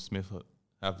Jordan Smith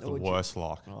have the worst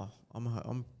luck. Oh,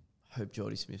 hope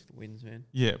Jordy Smith wins, man.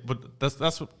 Yeah, but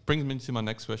that's what brings me to my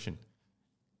next question: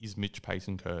 is Mitch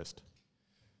Payson cursed?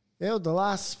 Yeah, well, the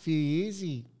last few years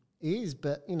he is,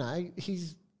 but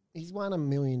he's won 1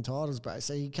 million titles, bro.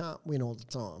 So you can't win all the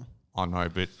time. I know,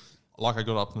 but like I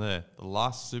got up there, the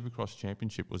last Supercross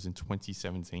championship was in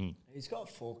 2017. He's got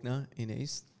Faulkner in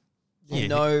East. Yeah. I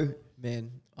know,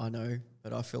 man. I know,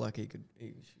 but I feel like he could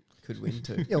win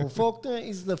too. Yeah, well, Faulkner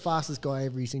is the fastest guy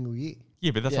every single year.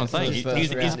 Yeah, but that's what I'm saying.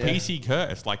 Is PC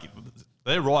cursed? Like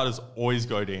their riders always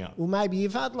go down. Well, maybe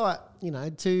you've had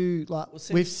two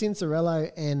with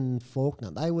Cincerello and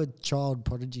Faulkner. They were child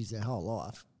prodigies their whole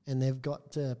life, and they've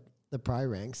got to the pro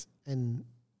ranks. And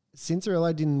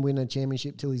Cincerello didn't win a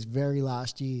championship till his very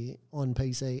last year on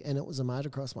PC, and it was a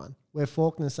motocross one. Where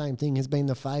Faulkner, same thing, has been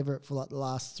the favourite for the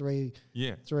last three,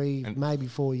 maybe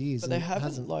 4 years. But they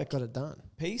hasn't got it done.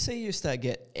 PC used to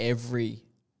get every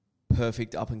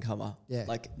perfect up and comer.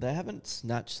 Yeah, they haven't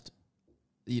snatched,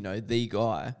 the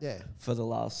guy. Yeah. For the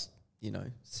last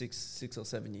 6 or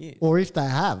 7 years. Or if they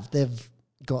have, they've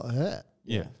got hurt.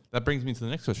 Yeah. That brings me to the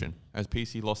next question. Has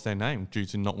PC lost their name due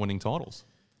to not winning titles?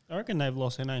 I reckon they've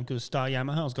lost their name because Star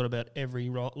Yamaha's got about every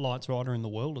lights rider in the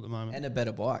world at the moment. And a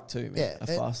better bike too, man. Yeah, a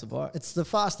faster bike. It's the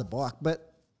faster bike,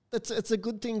 but it's a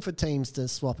good thing for teams to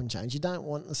swap and change. You don't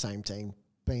want the same team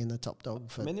being the top dog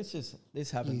for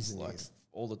this happens years.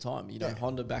 all the time.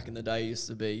 Honda back in the day used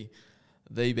to be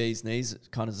the bee's knees.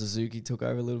 Kind of Suzuki took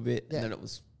over a little bit, and then it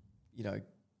was,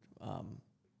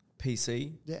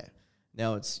 PC. Yeah.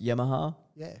 Now it's Yamaha.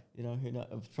 Yeah. Who knows?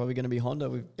 It's probably going to be Honda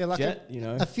with Jet,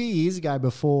 A few years ago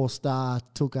before Star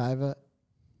took over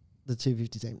the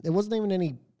 250 team, there wasn't even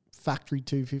any factory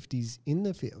 250s in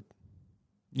the field.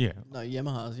 Yeah. No,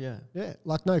 Yamahas, Yeah,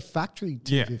 no factory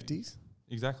 250s.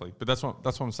 Exactly. But that's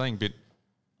what I'm saying. But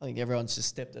I think everyone's just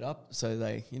stepped it up. So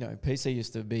they, PC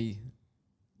used to be,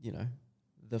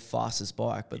 the fastest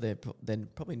bike, but they're then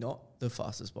probably not the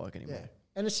fastest bike anymore. Yeah.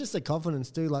 And it's just a confidence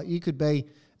too. Like you could be,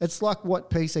 it's like what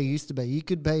PC used to be. You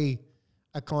could be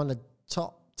a kind of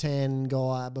top 10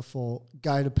 guy before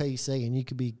go to PC and you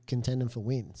could be contending for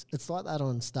wins. It's like that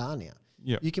on Star now.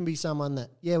 Yeah. You can be someone that,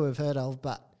 we've heard of,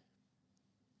 but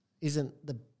isn't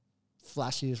the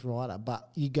flashiest rider, but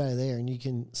you go there and you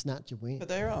can snatch a win. But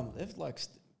they've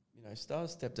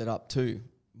Star's stepped it up too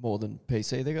more than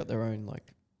PC. They got their own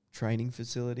training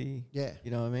facility. Yeah.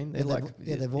 You know what I mean?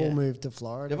 They've all moved to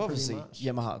Florida. They've obviously,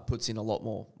 Yamaha puts in a lot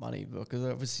more money because they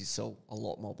obviously sell a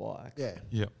lot more bikes. Yeah.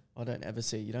 Yeah.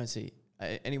 You don't see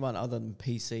anyone other than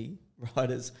PC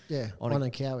riders. Yeah. On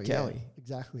a Cowie. Yeah.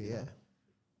 Exactly. Yeah.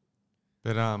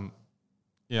 But I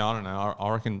don't know. I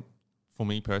reckon for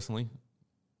me personally,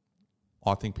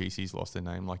 I think PC's lost their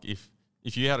name. Like if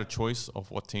you had a choice of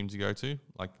what team to go to,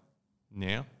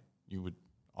 now,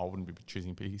 I wouldn't be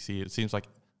choosing PC. It seems like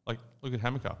look at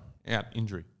Hammaker, out,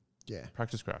 injury. Yeah.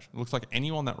 Practice crash. It looks like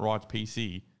anyone that rides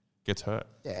PC gets hurt.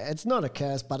 Yeah, it's not a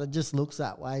curse, but it just looks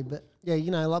that way. But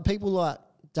yeah, people like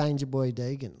Danger Boy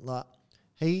Deegan,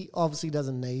 he obviously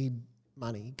doesn't need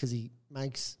money because he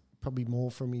makes probably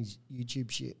more from his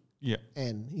YouTube shit. Yeah.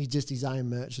 And he's just his own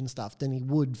merch and stuff than he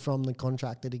would from the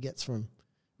contract that he gets from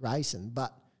racing.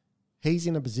 But he's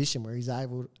in a position where he's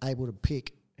able to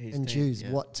pick and choose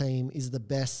what team is the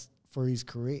best for his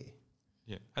career.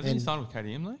 Yeah. Hasn't he signed with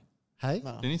KTM though? Hey?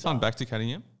 No, Didn't he sign back to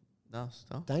KTM? No,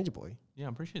 Star. Danger Boy? Yeah,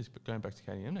 I'm pretty sure he's going back to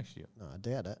KTM next year. No, I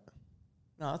doubt it.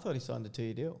 No, I thought he signed a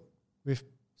 2-year deal. With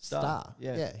Star?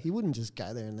 Yeah. He wouldn't just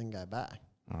go there and then go back.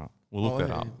 All right. We'll look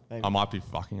that up. Maybe. I might be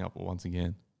fucking up once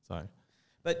again. So,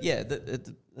 but yeah,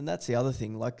 and that's the other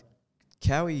thing.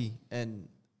 Cowie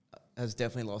has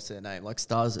definitely lost their name.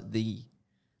 Star's at the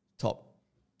top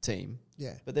team.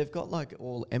 Yeah. But they've got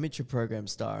all amateur program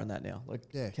Star and that now.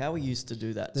 Cowie used to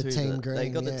do that the too. Team Green. They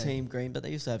got the Team Green, but they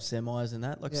used to have semis and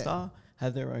that. Star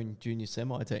have their own junior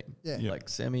semi team. Yeah. Yep.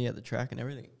 Semi at the track and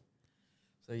everything.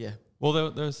 So yeah.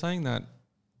 Well, they were saying that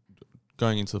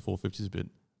going into the 450s a bit,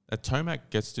 that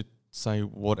Tomac gets to say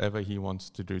whatever he wants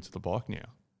to do to the bike now.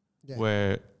 Yeah.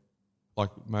 Where, like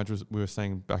we were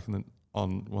saying back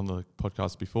on one of the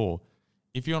podcasts before,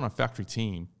 if you're on a factory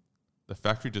team, the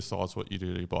factory decides what you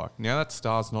do to your bike. Now that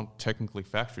Star's not technically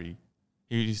factory,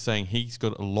 he's saying he's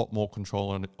got a lot more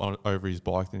control over his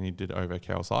bike than he did over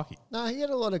Kawasaki. No, he had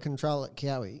a lot of control at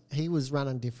Cowie. He was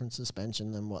running different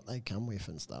suspension than what they come with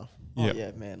and stuff. Oh, Yeah.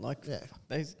 yeah, man. Like, Yeah.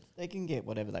 fuck, they can get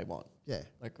whatever they want. Yeah.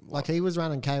 Like, Like he was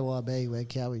running KYB where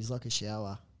Cowie's like a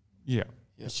shower Yeah.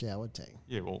 team.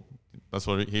 Yeah, well, that's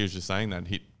what he was just saying, that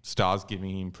Star's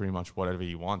giving him pretty much whatever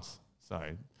he wants. So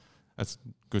that's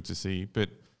good to see. But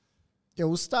Yeah,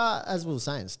 well, Star, as we were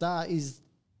saying, Star is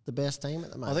the best team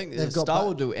at the I moment. think They've got Star bo-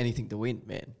 will do anything to win,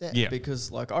 man. Yeah. Yeah.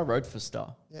 Because, like, I rode for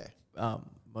Star. Yeah.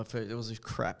 My first, it was a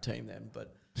crap team then,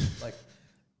 but, like,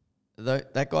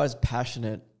 that guy's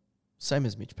passionate, same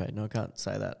as Mitch Payton. I can't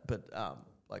say that. But,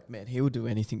 like, man, he will do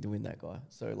anything to win that guy.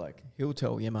 So, like, he'll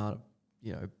tell Yamaha,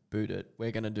 boot it.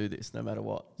 We're going to do this no matter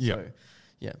what. Yeah. So,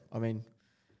 yeah, I mean,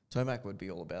 Tomac would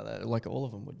be all about that. Like, all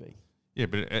of them would be. yeah,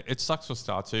 but it sucks for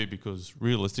Star too, because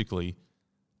realistically,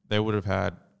 they would have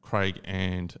had Craig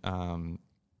and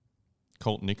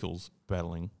Colt Nichols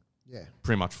battling Yeah.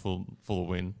 pretty much full of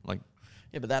win. Like,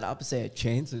 Yeah, but that ups their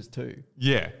chances too.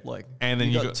 yeah. Like, And then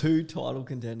you you got two title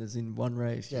contenders in one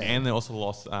race. Yeah. And they also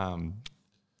lost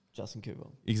Justin Cooper.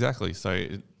 exactly. So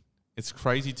it's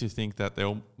crazy to think that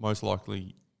they'll most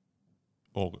likely,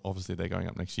 or obviously they're going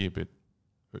up next year, but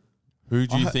who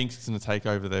do you think is going to take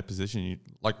over their position?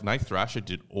 Like Nate Thrasher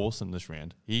did awesome this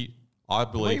round. I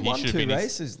believe He he won should have two been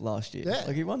races last year. Yeah.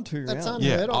 Like, he won two That's rounds.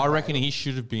 unheard of, I bro. reckon he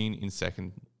should have been in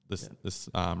second this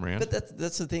round. But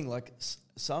that's the thing. Like,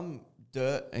 some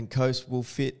dirt and coast will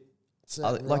fit.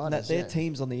 Certain Like, riders, their yeah.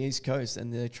 teams on the East Coast,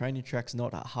 and their training track's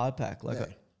not a hard pack. Like, Yeah.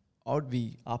 I would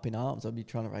be up in arms. I'd be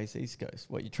trying to race East Coast.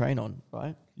 What you train on,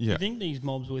 right? Yeah. I think these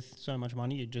mobs with so much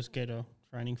money, you just get a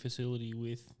training facility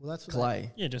with Well, that's what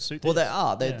Clay. yeah, just suit. Well, they theirs.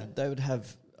 are. Yeah. They would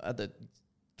have the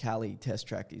Cali test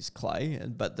track is clay,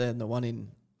 but then the one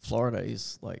in Florida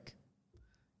is like,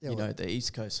 well, the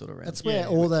East Coast sort of round. That's where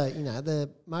all the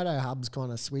moto hubs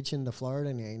kind of switch into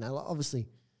Florida now. Like obviously,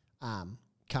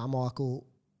 Carmichael,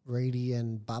 Reedy,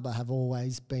 and Bubba have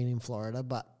always been in Florida,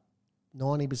 but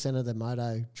 90% of the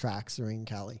moto tracks are in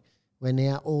Cali. Where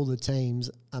now all the teams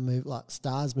are moved, like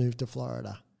Stars moved to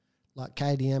Florida, like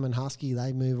KDM and Husky,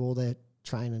 they move all their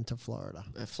training to Florida.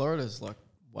 Florida's like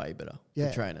way better Yeah,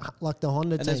 for training. like the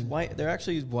Honda And team. there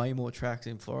actually is way more tracks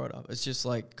in Florida. It's just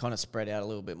like kind of spread out a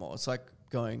little bit more. It's like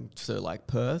going to like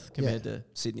Perth compared to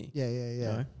Sydney. Yeah. you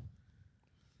know?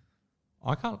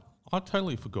 I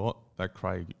totally forgot that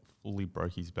Craig fully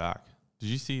broke his back. Did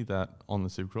you see that on the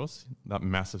Supercross? That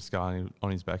massive scar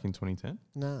on his back in 2010?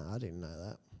 No, I didn't know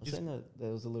that. I was saying that there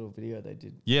was a little video they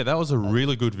did. Yeah, that was a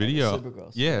really good video.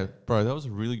 Supercross. Yeah, bro, that was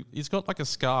a really. He's got like a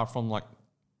scar from like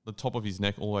the top of his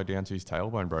neck all the way down to his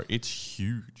tailbone, bro. It's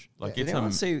huge. Like Did it's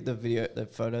anyone see the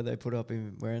photo they put up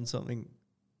him wearing something?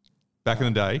 back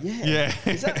in the day. Yeah.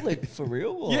 Is that like for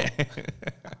real? Or Yeah.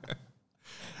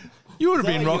 You would have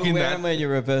been rocking that. when you're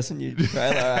reversing your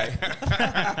trailer. Eh?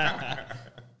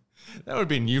 That would have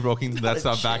been you rocking that a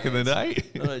stuff back in the day.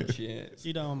 Not a chance.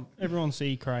 Did everyone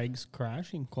see Craig's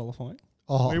crash in qualifying?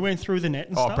 Oh, We went through the net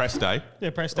and Oh, stuff. press day. Yeah,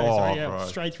 press day. Oh, Sorry, yeah, bro.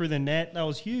 straight through the net. That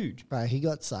was huge. bro, he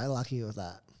got so lucky with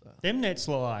that. Them nets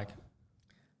are like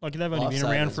they've only been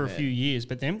around Lifesavers, for a man. few years,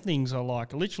 but them things are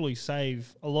like literally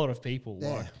save a lot of people. Yeah.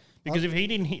 Like because if he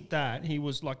didn't hit that, he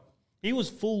was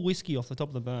full whiskey off the top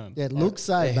of the berm. Yeah, it looks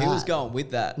so Yeah, bad. he was going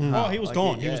with that. Oh, he was Like,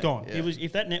 gone. yeah, He was gone. yeah. It was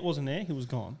if that net wasn't there, he was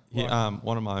gone. He, Like,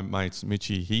 one of my mates,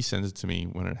 Mitchie, he sent it to me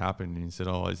when it happened, and he said,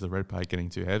 "Oh, is the red paint getting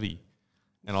too heavy?"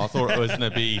 And I thought it was going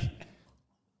to be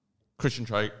Christian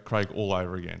Craig all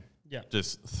over again, yeah.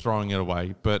 just throwing it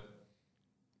away. But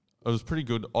it was pretty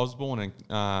good. Osborne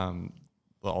and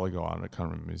the Ollie guy, I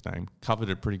can't remember his name, covered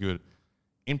it pretty good.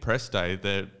 In press day,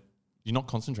 you're not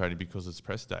concentrating because it's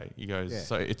press day. He goes, Yeah.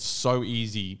 so it's so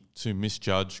easy to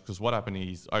misjudge, because what happened,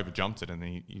 he's overjumped it and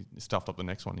then he stuffed up the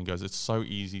next one. He goes, it's so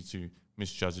easy to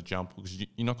misjudge a jump because you're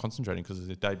not concentrating because it's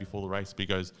the day before the race. But he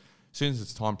goes, as soon as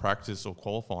it's time practice or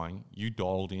qualifying, you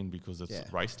dialed in because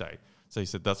it's race day. So he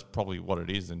said that's probably what it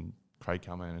is. And Craig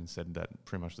came in and said that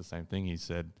pretty much the same thing. He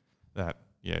said that,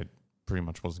 pretty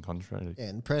much wasn't concentrated. Yeah,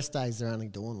 and press days they're only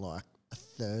doing like a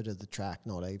third of the track,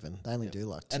 not even. They only do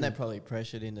like two. And they probably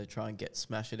pressured in to try and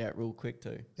smash it out real quick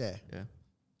too. yeah. Yeah.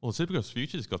 Well, Supercross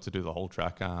Futures got to do the whole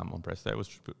track on press day. It was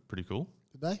pretty cool.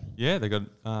 Did they? Yeah, they got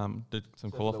did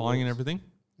some qualifying and everything.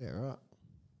 Yeah, right.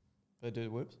 They do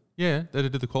the whoops. Yeah, they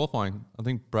did the qualifying. I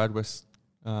think Brad West,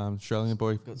 Australian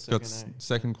boy, Got got second,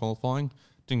 second qualifying.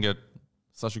 Didn't get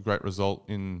such a great result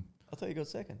in I thought he got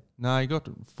second. No, he got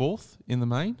fourth in the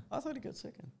main. I thought he got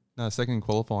second. No, second in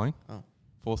qualifying. Oh.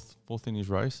 Fourth in his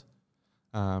race.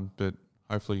 But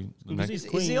hopefully the Because next. he's Is he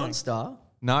clean, on Star?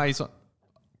 No, he's not.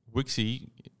 Wixie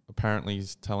apparently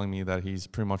is telling me that he's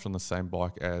pretty much on the same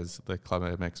bike as the Club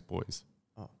MX boys.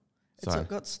 Oh. It's So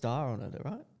got Star on it,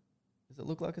 right? Does it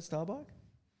look like a Star bike?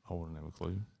 I wouldn't have a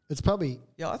clue. It's probably.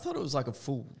 Yeah, I thought it was like a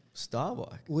full Star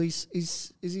bike. Well, is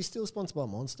he still sponsored by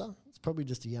Monster? It's probably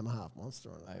just a Yamaha Monster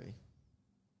on it. Maybe.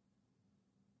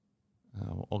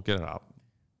 I'll get it up.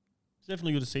 It's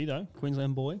definitely good to see though.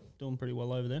 Queensland boy doing pretty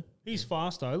well over there. He's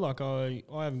fast though. Like I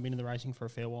haven't been in the racing for a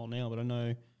fair while now, but I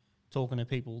know talking to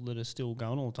people that are still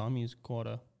going all the time, he's quite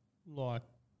a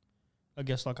I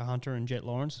guess like a Hunter and Jet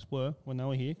Lawrence were when they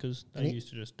were here because they used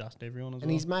to just dust everyone as And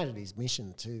well. he's made it his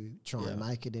mission to try and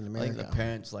make it in I think America. the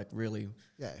parents like really,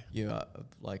 Yeah,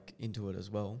 like into it as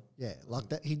well. yeah, like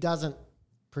that. He doesn't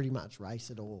pretty much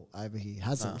race at all over here.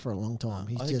 Hasn't for a long time.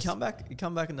 He's He just come back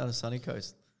and done a Sunny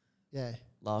Coast yeah,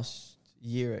 last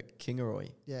year at Kingaroy.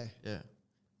 yeah, Yeah,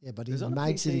 yeah. But he he was on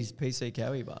makes it his PC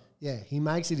Cowie, but he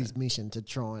makes it his mission to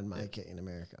try and make it in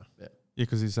America. Yeah,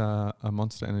 because he's a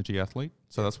Monster Energy athlete.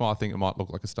 So that's why I think it might look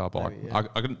like a Star bike. Maybe, yeah.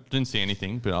 I didn't see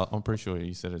anything, but I'm pretty sure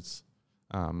he said it's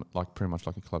like pretty much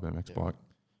like a Club MX bike.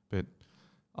 But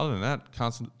other than that,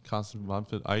 Carson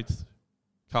Mumford 8th.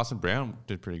 Carson Brown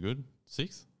did pretty good.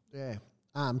 6th. Yeah.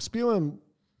 Spewing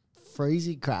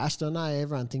Freezy crashed. I know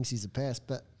everyone thinks he's a pest,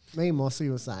 but me and Mossy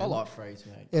were saying. I like Freeze,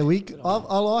 mate. Yeah,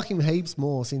 I like him heaps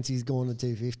more since he's gone to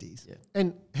 250s. Yeah.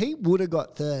 And he would have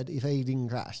got third if he didn't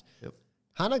crash. Yep.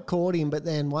 Hunter caught him, but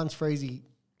then once Freezy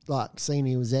seen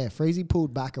he was there, Freezy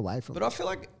pulled back away from But him. I feel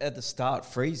like at the start,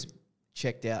 Freeze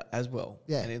checked out as well.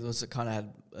 Yeah. And it was kind of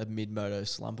had a mid-moto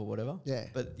slump or whatever. Yeah.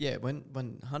 But yeah,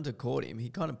 when Hunter caught him, he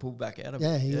kind of pulled back out of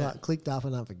Yeah, it. he clicked up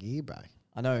and up a gear brake.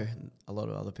 I know a lot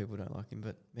of other people don't like him,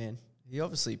 but man, he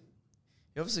obviously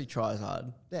tries hard.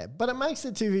 Yeah, but it makes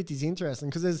the 250s interesting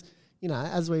because there's,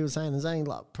 as we were saying, there's only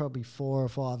like probably 4 or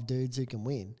 5 dudes who can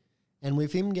win. And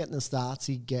with him getting the starts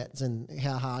he gets and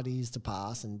how hard he is to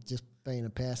pass and just being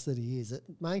a pest that he is, it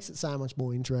makes it so much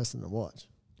more interesting to watch.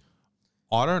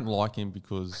 I don't like him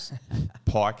because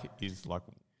Pike is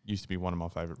used to be one of my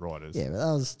favourite riders. Yeah, but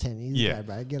that was 10 years ago,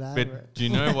 bro. Get over but it. do you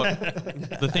know what?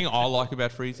 The thing I like about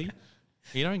Freezy,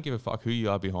 he don't give a fuck who you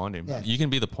are behind him. Yeah. You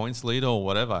can be the points leader or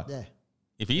whatever. Yeah.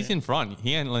 If he's in front,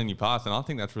 he ain't letting you pass. And I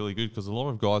think that's really good because a lot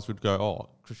of guys would go, oh,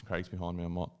 Christian Craig's behind me. I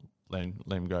might let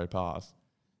him go past.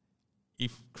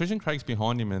 If Christian Craig's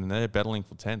behind him and they're battling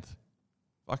for 10th,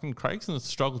 fucking Craig's going to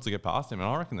struggle to get past him. And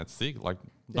I reckon that's sick.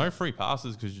 No free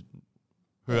passes because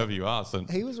whoever you are. So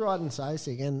He was riding so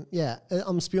sick. And,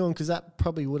 I'm spewing because that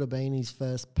probably would have been his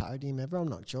first podium ever. I'm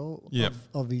not sure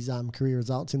of his career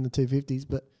results in the 250s.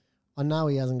 But I know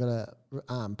he hasn't got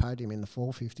a podium in the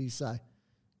 450s. So,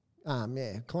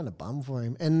 kind of bummed for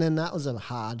him. And then that was a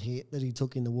hard hit that he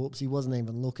took in the whoops. He wasn't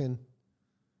even looking.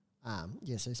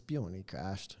 So spewing, he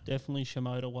crashed. Definitely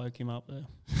Shimoda woke him up there.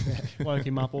 Woke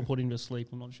him up or put him to sleep,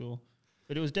 I'm not sure.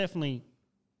 But it was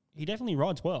he definitely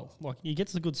rides well. Like, he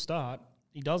gets a good start.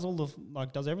 He does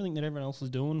does everything that everyone else is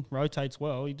doing, rotates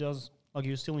well. He does, he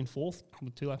was still in 4th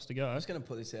with 2 laps to go. I'm just going to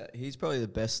put this out. He's probably the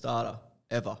best starter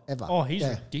ever. Oh, he's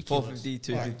ridiculous. 450,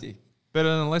 250. better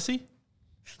than Alessi?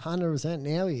 100%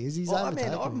 now he is. He's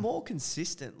overtaken. I'm more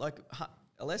consistent.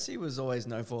 Alessi was always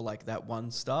known for that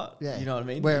one start. Yeah. You know what I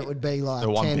mean? Where it would be like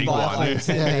The one 10 big by one, 8.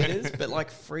 10 meters,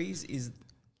 but Freeze is,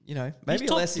 maybe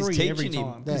top Alessi's 3 every teaching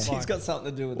him time. because Yeah. he's got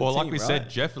something to do with Well, the like team, we right? said,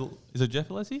 Jeff, is it Jeff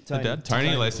Alessi? Tony. The dad? Tony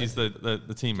Tony Alessi's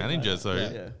the team manager.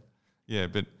 So, yeah,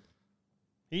 but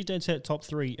He's dead set top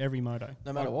 3 every moto.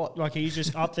 No matter what. He's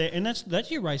just up there. And that's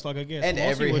your race, I guess. And Mossy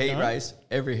every would heat know. race,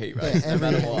 no Yeah,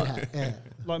 matter what. Yeah.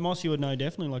 Like Mossy would know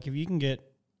definitely. If you can get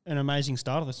an amazing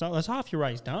start at the start, that's half your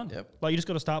race done. Yep. You just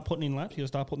got to start putting in laps. You got to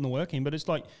start putting the work in. But it's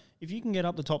if you can get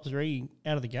up the top 3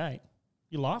 out of the gate,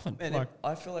 you're laughing. Man,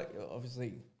 I feel like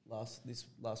obviously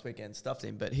last weekend stuffed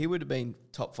him, but he would have been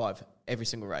top 5 every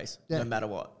single race, no matter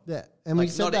what. Yeah. And we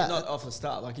said that. Not off the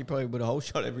start. He probably would have whole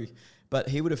shot but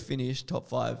he would have finished top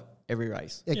 5 every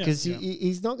race. Yeah, because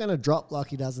he's not going to drop like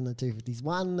he does in the 250s.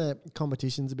 1, the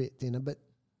competition's a bit thinner, but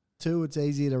 2, it's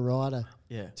easier to ride a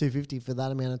 250 for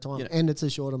that amount of time, and it's a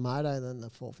shorter moto than the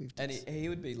 450s. And he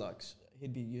would be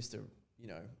he'd be used to,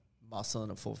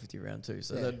 muscling a 450 round too,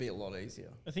 so that'd be a lot easier.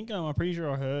 I think I'm pretty sure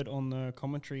I heard on the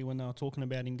commentary when they were talking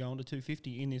about him going to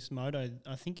 250 in this moto,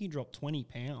 I think he dropped 20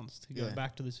 pounds to go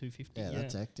back to the 250. Yeah,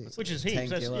 that's hectic. Which is 10 heaps.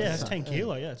 That's, kilos. that's 10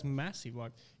 kilo. Yeah, it's massive.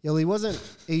 He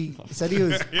wasn't. He said he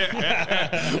was.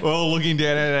 well, looking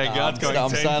down at our guts, going I'm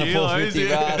 10 starting kilos. 450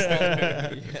 Yeah.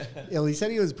 bars. He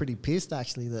said he was pretty pissed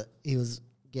actually that he was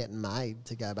getting made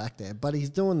to go back there. But he's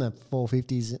doing the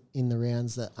 450s in the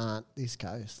rounds that aren't this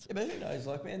coast. Yeah, but who knows?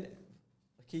 Like, man,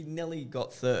 like he nearly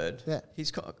got third. Yeah.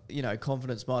 His,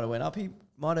 confidence might have went up. He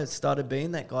might have started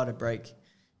being that guy to break,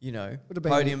 Would've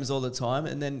been- podiums all the time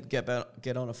and then get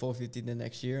on a 450 the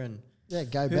next year and Yeah,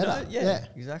 go who better. knows? Yeah,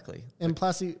 exactly. And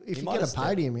plus, if he you might get a have stepped-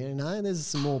 podium, there's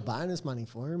some more bonus money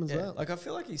for him as Yeah, well. like I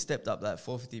feel like he stepped up that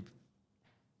 450,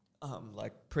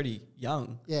 pretty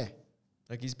young. Yeah,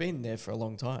 Like he's been there for a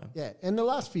long time. yeah. And the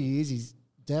last few years, he's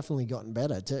definitely gotten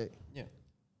better too. Yeah.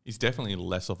 He's definitely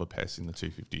less of a pest in the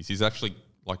 250s. He's actually,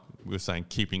 like we were saying,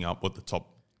 keeping up with the top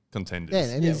contenders.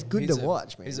 Yeah, and he's good to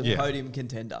watch, man. He's a Yeah. podium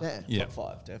contender. Yeah. Yeah. Top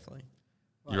 5, definitely.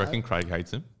 You reckon Craig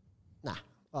hates him? Nah,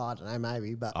 I don't know,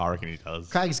 maybe, but I reckon he does.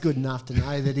 Craig's good enough to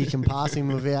know that he can pass him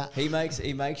without. He makes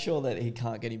sure that he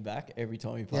can't get him back every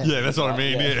time he plays. Yeah, that's what I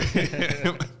mean.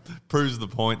 Yeah, proves the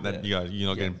point that you're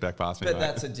not getting back past me. But mate.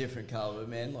 that's a different caliber,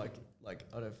 man. Like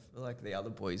I don't feel like the other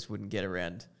boys wouldn't get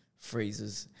around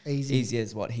freezes easy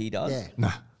as what he does. Yeah.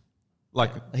 nah.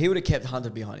 Like He would have kept Hunter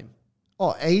behind him.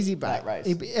 Oh, easy, bro. That race.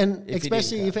 And If he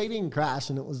especially didn't if he didn't crash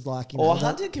and it was like, Or that-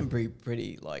 Hunter can be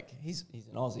pretty, he's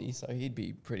an Aussie, so he'd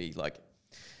be pretty,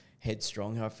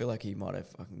 headstrong. I feel like he might have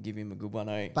fucking give him a good one,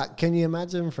 eh? But can you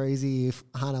imagine Freezy if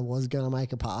Hunter was going to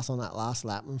make a pass on that last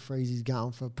lap and Freezy's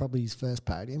going for probably his first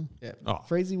podium? Yeah. oh,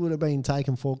 Freezy would have been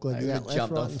taking fork legs He out would've left,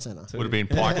 jumped right off and centre. too. would have been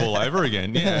Pike all over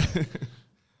again. Yeah.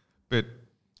 But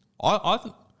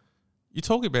you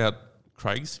talk about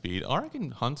Craig's speed. I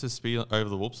reckon Hunter's speed over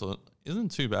the whoops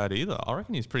isn't too bad either. I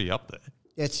reckon he's pretty up there.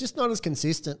 Yeah, it's just not as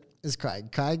consistent as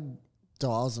Craig. Craig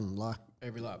dials them like,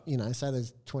 Every lap. say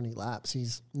there's 20 laps.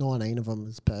 He's 19 of them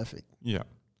is perfect. Yeah.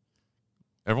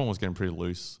 Everyone was getting pretty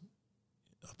loose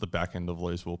at the back end of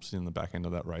those whoops in the back end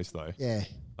of that race, though. Yeah.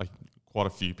 Like quite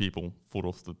a few people foot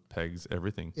off the pegs,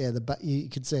 everything. Yeah, you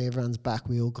could see everyone's back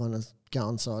wheel kind of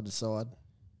going side to side.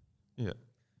 Yeah.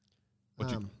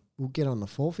 We'll get on the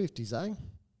 450s, eh?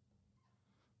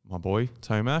 My boy,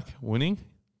 Tomac, winning.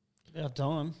 About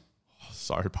time.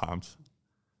 So pumped.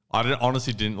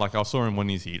 Honestly didn't, I saw him win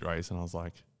his heat race and I was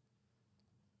like,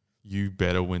 you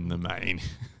better win the main.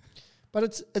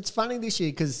 But it's funny this year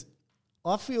because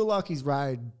I feel like he's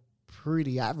rode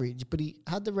pretty average, but he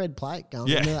had the red plate going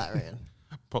into that round.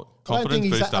 Confidence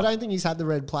booster. I don't think he's had the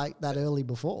red plate that early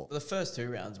before. The first 2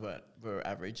 rounds were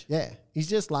average. Yeah, he's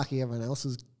just lucky everyone else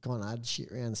has kind of had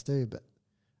shit rounds too. But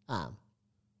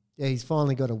yeah, he's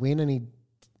finally got a win, and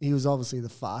he was obviously the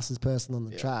fastest person on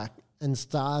the track. And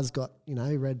Star's got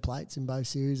red plates in both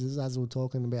series, as we we're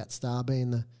talking about Star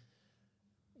being the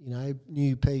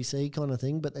new PC kind of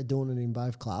thing, but they're doing it in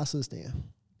both classes now.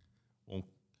 Well,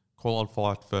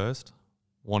 qualified first,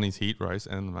 won his heat race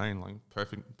and the main,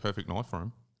 perfect night for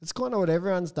him. It's kind of what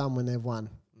everyone's done when they've won,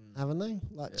 haven't they?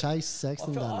 Chase,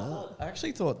 Sexton done that. I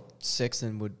actually thought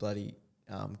Sexton would bloody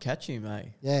catch him, eh?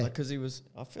 Yeah. Because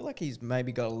I feel like he's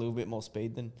maybe got a little bit more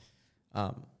speed than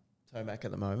Tomac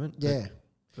at the moment. Yeah.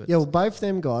 But Yeah, well, both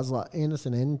them guys, like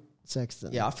Anderson and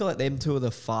Sexton. yeah, I feel like them two are the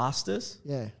fastest.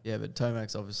 Yeah. Yeah, but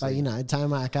Tomac's obviously. But,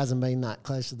 Tomac hasn't been that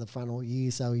close to the front all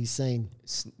year, so he's seen.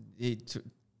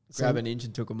 Grab an inch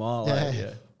and took a mile. Yeah. Eh?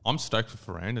 Yeah. I'm stoked for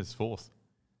Ferranda's fourth.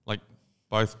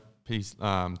 Both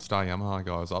Star Yamaha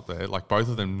guys up there, both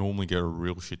of them normally get a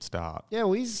real shit start. Yeah,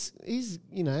 well, he's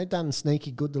done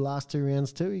sneaky good the last 2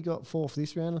 rounds too. He got 4th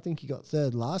this round. I think he got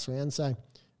 3rd last round. So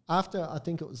after, I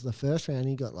think it was the first round,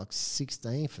 he got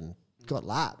 16th and got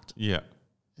lapped. Yeah.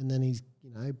 And then he's,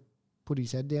 put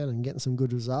his head down and getting some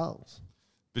good results.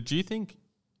 But do you think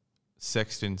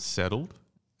Sexton settled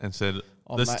and said,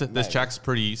 Oh, this mate. track's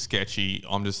pretty sketchy.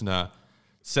 I'm just going to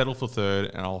settle for 3rd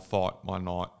and I'll fight my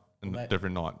night and a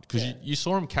different night. Because you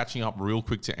saw him catching up real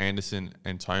quick to Anderson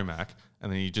and Tomac,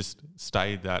 and then he just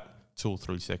stayed that 2 or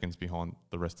 3 seconds behind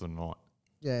the rest of the night.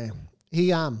 Yeah.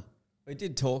 He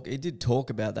did talk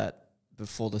about that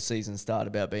before the season started,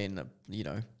 about being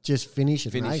Just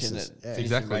finishing finishing races. it. Yeah. finishing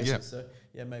Exactly, races. yeah. So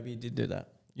yeah, maybe he did do that.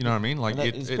 You know what I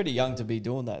mean? He's pretty young to be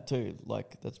doing that too.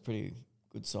 That's pretty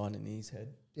good sign in his head.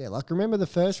 Yeah, remember the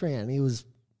first round, he was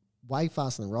way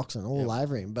faster than Roxon all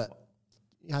over him, but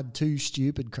he had 2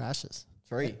 stupid crashes.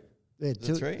 3. Yeah, Was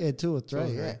it 3? Yeah, 2 or 3, 2 or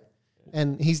 3. yeah.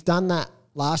 And he's done that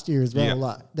last year as well.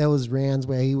 Yeah. There was rounds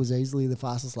where he was easily the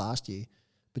fastest last year,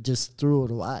 but just threw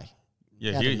it away.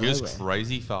 Yeah, out he of was nowhere.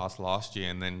 crazy fast last year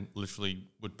and then literally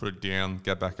would put it down,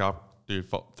 get back up, do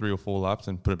 3 or 4 laps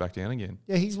and put it back down again.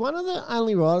 Yeah, he's one of the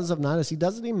only riders I've noticed. He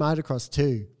does it in motocross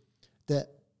too, that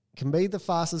can be the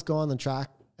fastest guy on the track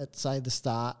at, say, the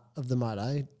start of the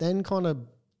moto, then kind of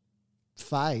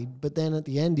fade, but then at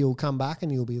the end he'll come back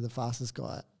and he'll be the fastest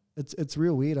guy. It's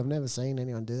real weird. I've never seen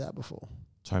anyone do that before.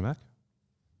 Tomac?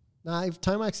 No, if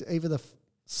Tomac's either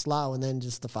slow and then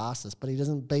just the fastest, but he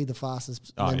doesn't be the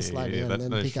fastest and then slow down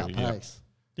and then pick up pace.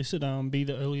 This would be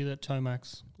the earlier that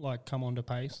Tomac's like come onto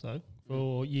pace though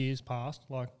for years past.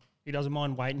 Like he doesn't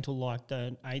mind waiting until like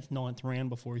the 8th, 9th round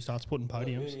before he starts putting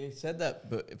podiums. He said that,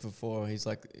 but before he's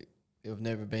like, "We've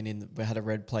never been in. We had a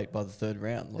red plate by the 3rd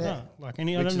round." Like, No, like and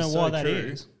I don't know why that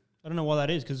is. I don't know why that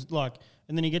is because like,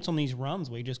 and then he gets on these runs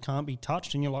where he just can't be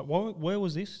touched, and you're like, where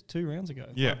was this 2 rounds ago?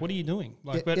 Yeah. Like, what are you doing?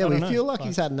 Like, we feel like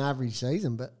he's had an average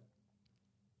season, but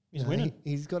he's winning.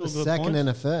 He's got a second and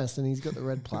a first, and he's got the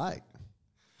red plate.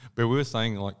 But we were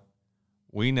saying, like,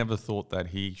 we never thought that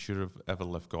he should have ever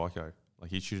left Geico. Like,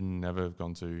 he should never have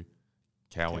gone to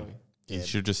Cowie. He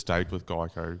should have just stayed with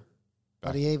Geico.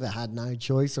 But he either had no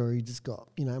choice or he just got,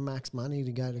 max money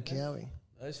to go to Cowie.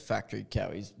 Those factory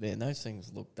Cowies, man, those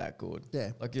things look that good.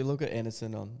 Yeah. Like you look at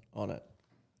Anderson on it.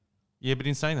 Yeah, but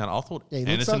in saying that, I thought he looks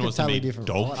Anderson like a was totally to be different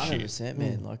dog rider. shit. 100%,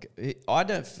 man. Like I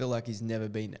don't feel like he's never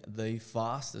been the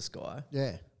fastest guy.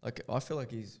 Yeah. Like I feel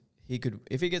like he could,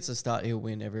 if he gets a start, he'll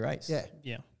win every race. Yeah.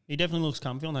 Yeah, he definitely looks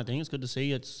comfy on that thing. It's good to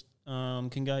see. It's can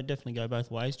definitely go both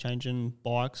ways, changing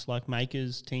bikes, like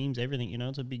makers, teams, everything.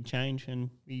 It's a big change, and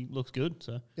he looks good.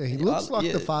 So Yeah, he looks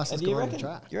like the fastest guy on the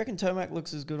track. You reckon Tomac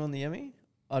looks as good on the Emmy?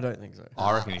 I don't think so.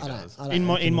 I reckon he does.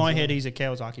 in my head, he's a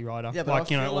Kawasaki rider. Yeah, but like I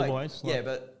feel always. Yeah,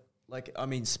 but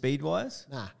speed wise,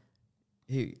 Nah.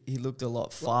 he looked a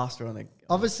lot faster on the.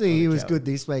 Obviously, on he the was Cowie. good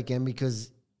this weekend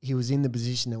because he was in the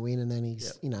position to win, and then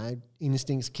he's,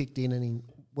 instincts kicked in, and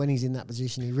when he's in that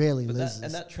position, he rarely loses.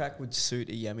 That track would suit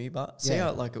a Yemi, but see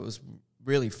Yeah. how it was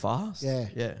really fast. Yeah.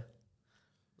 yeah.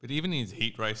 But even in his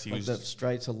heat race, he Like was. the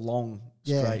straights are long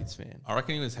Yeah. straights, man. I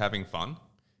reckon he was having fun.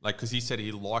 Like, because he said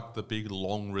he liked the big,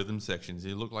 long rhythm sections.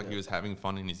 He looked like he was having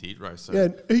fun in his heat race. So. Yeah,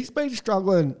 he's been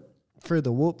struggling through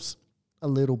the whoops a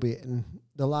little bit, and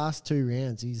the last 2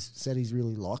 rounds, he's said he's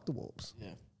really liked the whoops.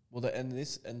 Yeah. Well, and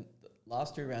the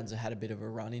last 2 rounds, had a bit of a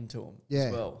run into him Yeah.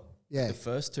 as well. Yeah. The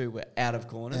first 2 were out of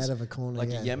corners. Out of a corner, Like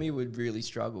yeah. Yemi would really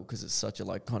struggle because it's such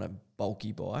a kind of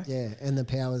bulky bike. Yeah, and the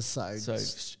power's so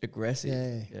Aggressive.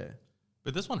 Yeah. Yeah.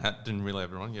 But this one didn't really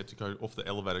have a run. You had to go off the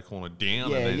elevator corner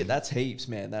down. Yeah, and then that's heaps,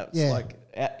 man. That's Yeah. like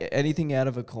anything out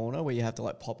of a corner where you have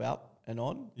to pop out and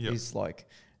on Yep. is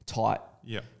tight.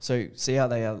 Yeah. So see how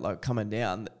they are coming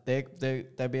down. They'll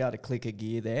be able to click a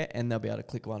gear there, and they'll be able to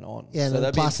click one on. Yeah, so and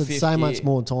they'll be in plus it's 5th so much gear.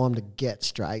 more time to get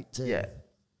straight too. Yeah,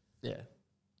 yeah.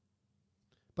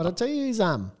 But I'll tell you, he's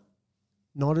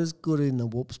not as good in the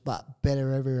whoops, but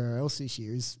better everywhere else this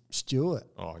year is Stewart.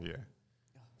 Oh, yeah.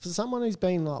 For someone who's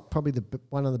been probably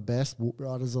one of the best whoop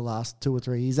riders the last 2 or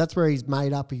 3 years, that's where he's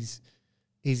made up his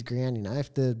ground.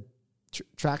 If the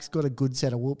track's got a good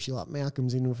set of whoops, you're like,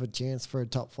 Malcolm's in with a chance for a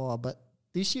top 5. But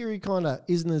this year he kind of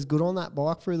isn't as good on that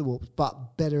bike through the whoops,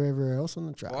 but better everywhere else on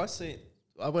the track.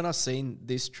 Well, when I seen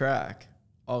this track,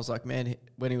 I was like, man,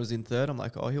 when he was in 3rd, I'm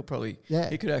like, oh, he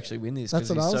could actually win this That's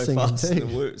because what I he's was so thinking fast in too.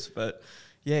 the woods. But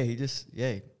yeah, It's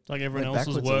like everyone went else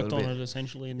has backwards a worked little on bit. it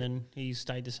essentially, and then he's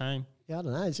stayed the same. Yeah, I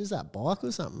don't know. It's just that bike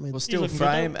or something. well, It's, still looking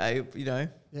frame, good Yeah.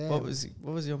 Yeah. What was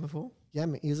he on before? yeah,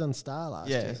 he was on Star last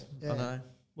Yeah, year. I know.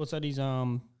 What's that? He's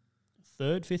 3rd,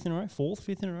 5th in a row, 4th,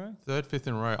 5th in a row. 3rd, 5th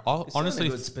in a row. It's Honestly,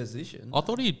 in a good position. I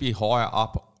thought he'd be higher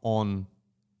up on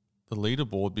the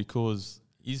leaderboard because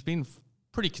he's been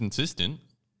pretty consistent.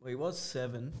 Well, he was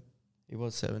 7.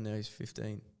 Now he's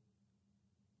 15.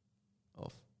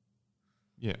 Off.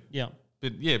 Yeah. Yeah,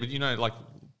 But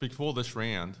before this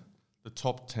round, the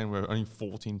top 10 were only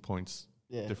 14 points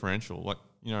differential. Like,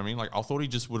 you know what I mean? Like, I thought he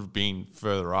just would have been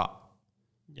further up.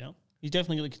 yeah. He's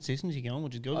definitely got the consistency going,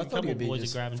 which is good. I A thought couple he'd of be boys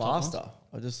just are grabbing top faster.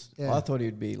 ones. Yeah. I thought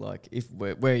he'd be like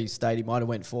where he stayed, he might have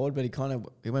went forward, but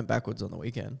he went backwards on the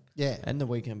weekend. Yeah. And the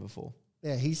weekend before.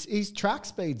 Yeah, his track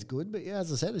speed's good, but yeah,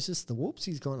 as I said, it's just the whoops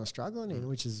he's kind of struggling in,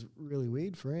 which is really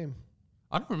weird for him.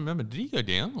 I don't remember. Did he go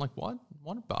down? Like, why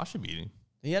did Barsha beat him?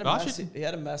 He had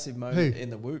a massive moment in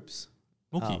the whoops.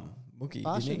 Mookie. Mookie,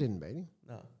 Barsha didn't he? didn't beat him.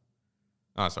 No.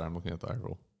 Oh, sorry. I'm looking at the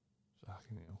overall.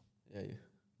 Fucking hell. Yeah,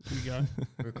 Here you go.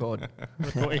 record.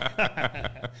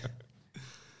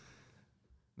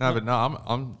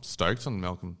 I'm stoked on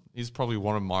Malcolm. He's probably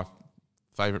one of my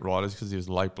favourite riders because he was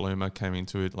a late bloomer, came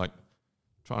into it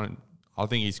I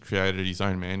think he's created his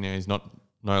own man now. He's no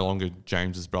longer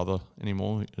James's brother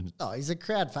anymore. Oh, he's a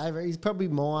crowd favourite. He's probably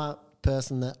my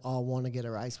person that I want to get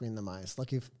a race win the most.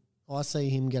 Like if I see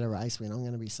him get a race win, I'm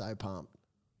going to be so pumped.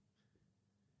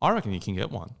 I reckon he can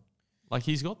get one. Like,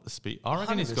 he's got the speed. I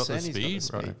reckon he's got the speed,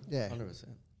 bro. Yeah. 100%.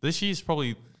 This year's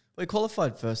probably... We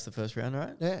qualified the first round,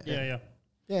 right? Yeah. Yeah.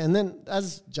 Yeah, and then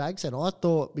as Jake said, I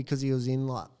thought because he was in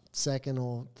like second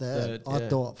or third. I yeah.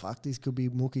 thought, fuck, this could be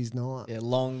Mookie's night. Yeah,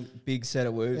 long, big set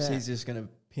of whoops. Yeah. He's just going to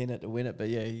pin it to win it. But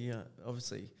yeah,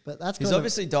 obviously. But that's He's gonna-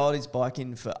 obviously dialed his bike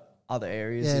in for other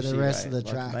areas. Yeah, this the year, rest eh? of the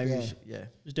Like, track, maybe yeah. he should- yeah.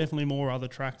 There's definitely more other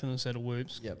track than a set of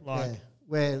whoops. Yep. Like, yeah,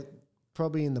 where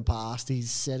probably in the past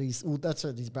he's said well, that's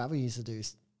what his brother used to do.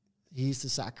 He used to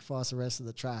sacrifice the rest of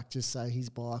the track just so his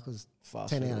bike was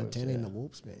Faster 10 out of whoops, 10 in yeah. the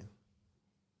whoops, man.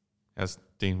 How's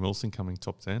Dean Wilson coming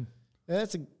top 10? Yeah,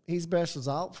 that's his best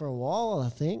result for a while, I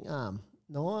think.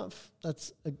 Ninth,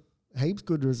 that's a heaps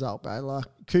good result, bro. Like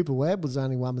Cooper Webb was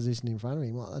only one position in front of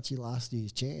him. Like, that's your last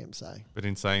year's champ, so. But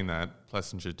in saying that,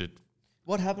 Plessinger did.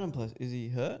 What happened to Plus? Is he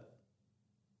hurt?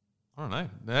 I don't know.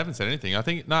 They haven't said anything. I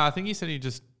think he said he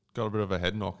just got a bit of a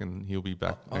head knock and he'll be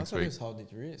back I next thought he week. was holding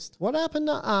his wrist. What happened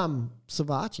to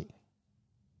Savachi?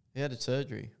 He had a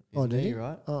surgery. Oh, did knee, he?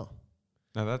 right? Oh.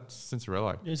 No, that's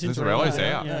Cincerello. Yeah, Cincerello's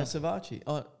Cincerello, out. yeah. No, Savachi.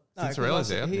 Oh, no, 'cause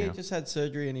Cincerella's I said out he now. just had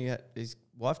surgery and his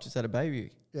wife just had a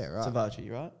baby. Yeah, right. Savachi,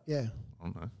 right? Yeah. I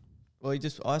don't know. Well,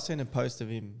 I seen a post of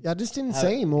him. Yeah, I just didn't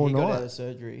see him all He got out night. of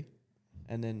surgery,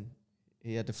 and then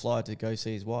he had to fly to go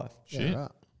see his wife. Shit. Yeah,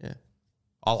 right. Yeah.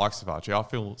 I like Savachi. I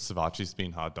feel Savachi's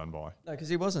been hard done by. No, because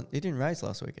he didn't race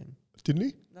last weekend. Didn't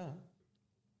he? No.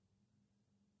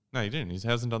 No, he didn't. He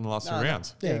hasn't done the last No, two no.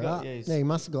 rounds. Yeah, he got- right. yeah, he's- Yeah, he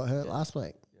must have got hurt yeah. last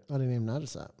week. I didn't even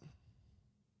notice that.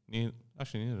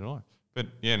 Actually, neither did I. But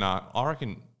yeah, no, I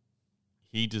reckon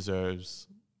he deserves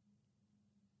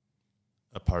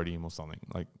a podium or something.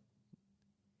 Like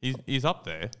he's up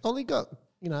there, Well, he got,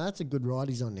 that's a good ride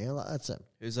he's on now. Like, that's a,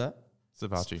 Who's that?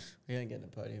 Savachi. He ain't getting a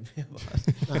podium.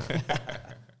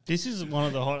 this is one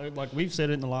of the hot, like we've said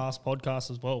it in the last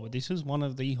podcast as well, but this is one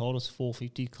of the hottest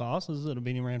 450 classes that have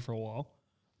been around for a while.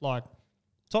 Like,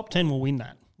 top 10 will win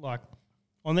that. Like,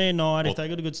 on their night, if they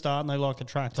got a good start and they like a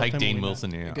track, top Take 10 will Dean win Wilson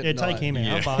that. out. Good Yeah, take night. him out.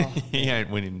 Yeah. But He ain't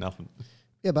winning nothing.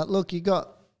 yeah, but look, you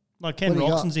got, like Ken What do you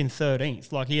got? Roxon's in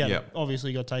 13th. Like, he had Yep.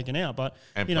 obviously got taken out. But,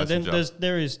 And then Plessinger.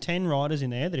 there is 10 riders in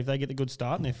there that if they get the good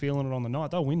start and they're feeling it on the night,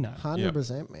 they'll win that.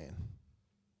 100%, man.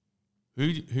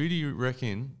 Who do you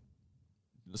reckon?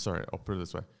 Sorry, I'll put it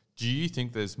this way. Do you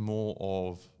think there's more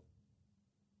of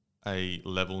a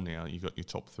level now? You got your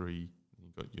top three, you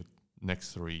got your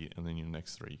next three, and then your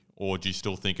next three, or do you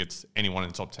still think it's anyone in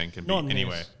the top 10 can be Not in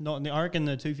anywhere? this. Not in the, I reckon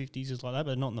the 250s is like that,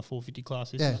 but not in the 450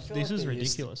 class. This Yeah. is, this is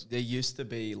ridiculous. There used to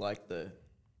be like the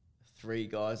 3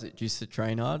 guys that used to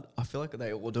train hard. I feel like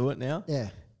they all do it now. Yeah.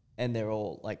 And they're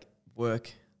all like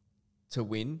work to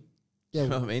win. Yeah. You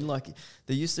know what I mean? Like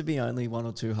there used to be only 1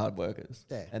 or 2 hard workers.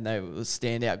 Yeah. And they were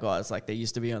standout guys. Like there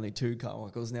used to be only 2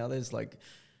 Carmichaels. Now there's like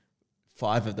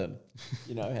 5 of them,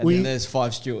 and then there's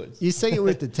 5 stewards. You see it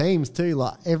with the teams too.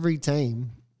 Like, every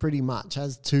team pretty much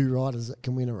has 2 riders that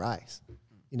can win a race.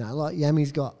 Like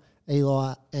Yami's got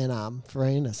Eli and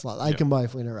Farinas. Like, they can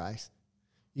both win a race.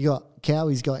 You got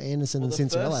Cowie's got Anderson and the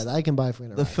Cincerello. first- They can both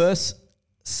win a The race. first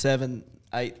 7,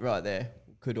 8 right there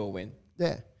could all win.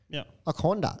 Yeah. Yeah. Like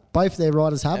Honda. Both their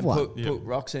riders have And one. put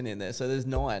Roxon in there. So there's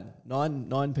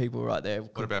 9 people right there.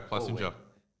 What about Plessinger?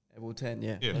 Well, 10,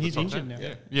 yeah. Yeah, He's top injured 10.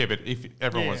 now. Yeah, but if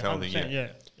everyone was healthy, 100%, yeah.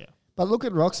 yeah. But look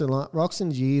at Roxon. Like,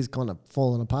 Roxon's year's kind of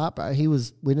fallen apart, bro. He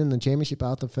was winning the championship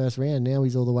after the first round. Now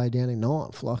he's all the way down in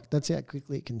 9th. Like, that's how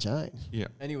quickly it can change. Yeah.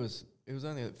 And it was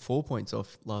only like 4 points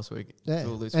off last week. Yeah.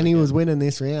 Till this And he weekend. was winning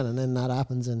this round, and then that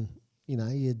happens, and,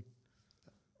 you'd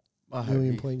I hope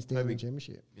million he- points down hope the he,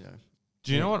 championship.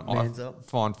 Do you know what Man's I up.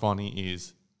 find funny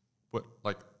is,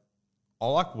 I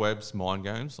like Webb's mind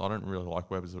games. I don't really like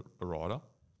Webb as a rider.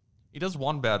 He does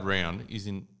one bad round.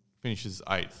 Finishes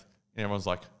 8th, and everyone's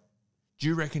like, "Do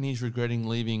you reckon he's regretting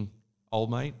leaving old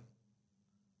mate?"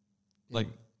 Like,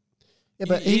 Yeah,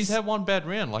 but he's had one bad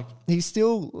round. Like, he's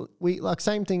still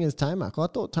same thing as Tomac.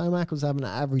 I thought Tomac was having an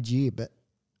average year, but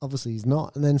obviously he's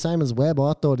not. And then same as Webb,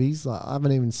 I thought I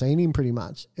haven't even seen him pretty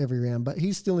much every round, but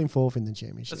he's still in 4th in the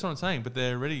championship. that's what I'm saying. But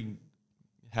they're already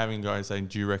having guys saying,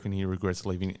 "Do you reckon he regrets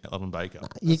leaving Ellen Baker?"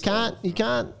 You can't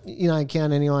count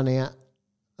anyone out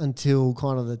until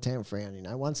kind of the 10th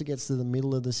round. Once it gets to the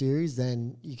middle of the series,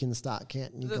 then you can start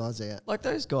counting your guys out. Like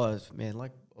those guys, man,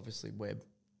 like obviously Webb,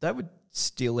 they would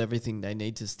steal everything they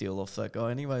need to steal off that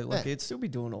guy anyway. Like he'd still be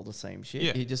doing all the same shit.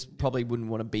 Yeah. He just probably wouldn't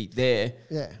want to be there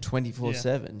Yeah.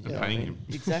 24/7. And paying him.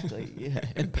 Exactly, yeah.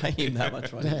 And pay him that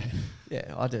much money.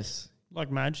 Yeah, I just... Like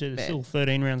Madge said, it's Man. still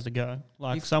 13 rounds to go.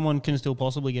 Like, someone can still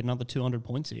possibly get another 200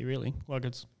 points here, really. Like,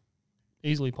 it's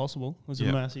easily possible. It's Yeah.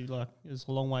 a massive, it's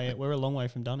a long way. We're a long way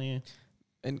from done here.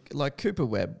 And like Cooper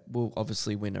Webb will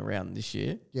obviously win a round this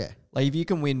year. Yeah. Like if you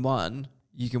can win one,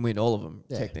 you can win all of them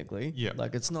Yeah. technically. Yeah.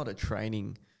 Like it's not a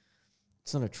training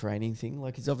thing.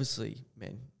 Like he's obviously,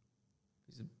 man,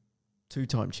 he's a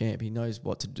two-time champ. He knows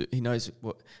what to do. He knows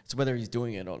what. It's whether he's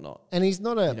doing it or not. And he's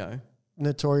not a You know.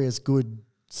 notorious good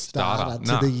starter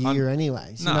No, to the year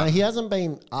anyways. no. You know, he hasn't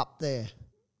been up there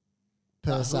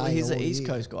per se. Well, he's all an East year.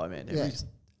 Coast guy, man. Yeah.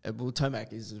 Well,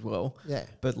 Tomac is as well. Yeah,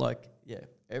 But like, yeah,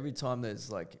 every time there's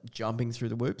like jumping through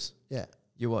the whoops, yeah,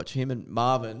 you watch him and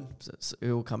Marvin.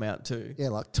 He'll come out too. yeah,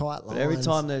 like tight lines. But every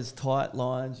time there's tight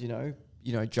lines, you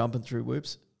know, jumping through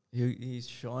whoops, he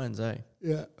shines, eh?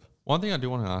 yeah. One thing I do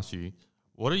want to ask you,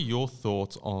 what are your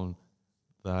thoughts on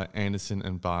the Anderson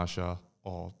and Barsha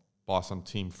or buy some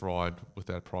team fried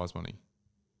without prize money?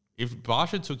 If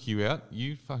Barsha took you out,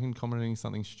 you fucking commenting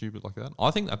something stupid like that? I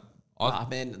think that...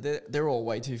 Man, they're all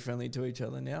way too friendly to each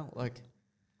other now. Like,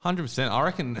 100%. I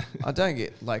reckon... I don't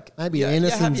get like Maybe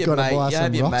Anderson's gotta buy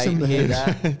some rocks and hear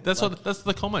that. that. that's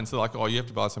the comments. They're like, oh, you have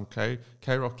to buy some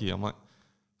K-Rock gear. I'm like,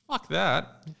 fuck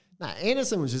that. Nah,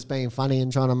 Anderson was just being funny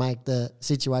and trying to make the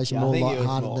situation Yeah, I more think he was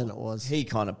lighthearted more- than it was. He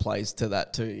kind of plays to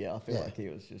that too. Yeah, I feel Yeah. like he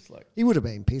was just like He would have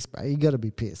been pissed, bro. You got to be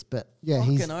pissed. But yeah,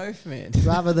 he's fucking oath, man.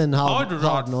 rather than I'd holding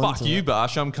on fuck to you, it.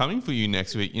 Barsha. I'm coming for you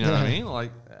next week. You know what I Yeah. mean?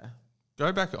 Like,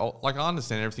 go back. Like, I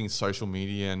understand everything's social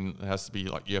media and it has to be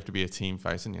like, you have to be a team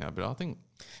facing now. But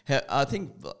I think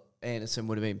Anderson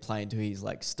would have been playing to his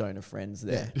like stoner friends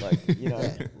there. Like, you know,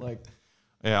 like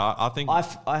yeah, I think...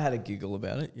 I had a giggle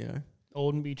about it, you know. I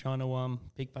wouldn't be trying to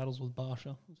pick battles with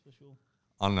Barsha, that's for sure.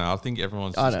 I don't know. I think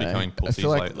everyone's I just don't know. becoming I pussies feel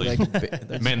like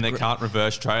lately. Men that can't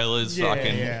reverse trailers, Yeah,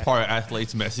 fucking yeah. pro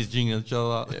athletes messaging each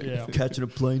other. Yeah. catching a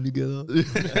plane together.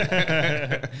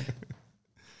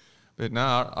 But no,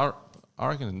 I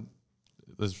reckon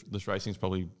this racing's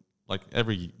probably, like,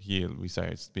 every year we say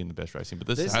it's been the best racing, but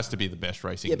this has to be the best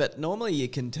racing. Yeah, but normally you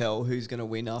can tell who's going to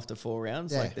win after 4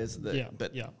 rounds. Yeah. Like there's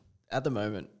but at the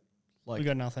moment, like We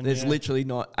got nothing, There's yeah. literally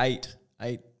not eight.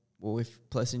 Well, if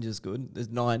Plessinger's good, there's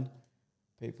 9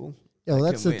 people. Yeah, well,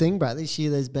 that that's can the win. thing, bro. This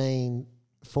year there's been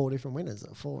 4 different winners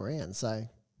at 4 rounds. So,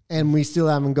 and we still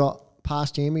haven't got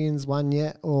past champions one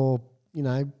yet, or you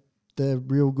know, the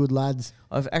real good lads.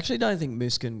 I actually don't think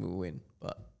Muskin will win,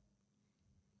 but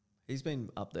he's been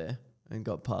up there and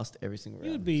got past every single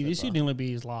round. This would nearly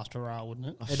be his last hurrah, wouldn't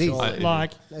it? It is. Surely.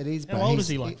 Like, It is. how bro. old He's- is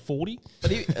he? Like 40?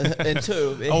 But he, and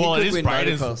 2, he well, it could is win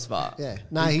Braden's- motocross far. Yeah,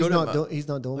 no, He's he's good not. at He's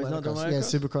not doing Oh, he's not doing motocross. Yeah,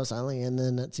 motocross? Supercross only, and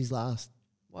then that's his last.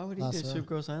 Why would he do Last round.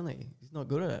 Supercross only? He's not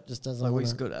good at it. Just doesn't Like, well, wanna-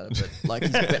 he's good at it, but like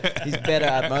he's better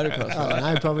at motocross, I don't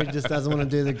right? know. Probably just doesn't want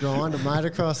to do the grind of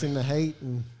motocross in the heat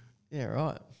and Yeah,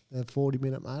 right. the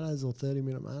 40-minute motos or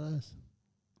 30-minute motos.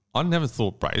 I never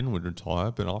thought Braden would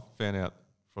retire, but I found out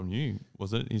from you,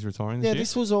 was it? He's retiring this Yeah, year?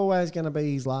 this was always going to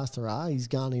be his last hurrah. He's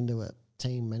gone into a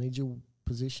team manager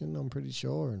position, I'm pretty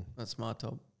sure. And That's smart,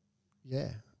 Tom. yeah.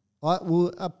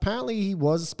 Well, apparently he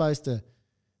was supposed to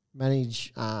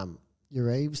manage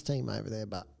Uriev's team over there,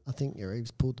 but I think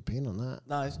Uriev's pulled the pin on that.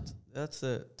 No, that's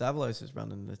the Davalos is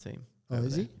running the team. Oh, over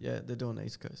is there. he? Yeah, they're doing the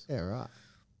East Coast. Yeah, right.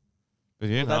 But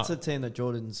yeah, Well, no, that's the team that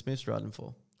Jordan Smith's riding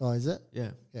for. Oh, is it?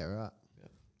 Yeah. Yeah, right.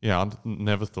 yeah, I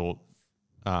never thought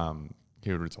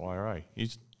he would retire, eh?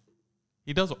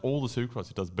 He does all the Supercross.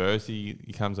 He does Bercy,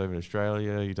 he comes over to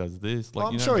Australia, he does this. Like,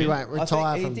 I'm you know sure what he I mean? won't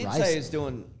retire he from did racing. say he's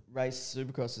doing race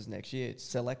Supercrosses next year,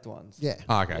 select ones. Yeah,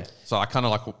 Oh, okay. So I kind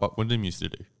of like what Wyndham used to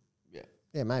do.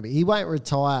 yeah, maybe. He won't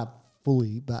retire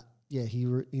fully, but yeah,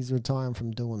 he's retiring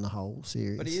from doing the whole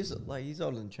series. But he is like he's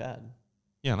older than Chad.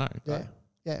 Yeah, I know. Yeah,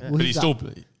 yeah. Well, But he's still...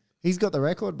 he's got the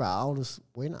record, bro. Oldest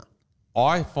winner.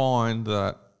 I find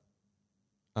that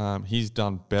he's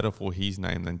done better for his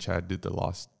name than Chad did the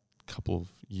last couple of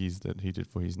years that he did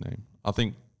for his name. I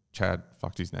think Chad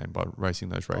fucked his name by racing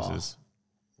those races.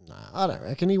 No, I don't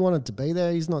reckon he wanted to be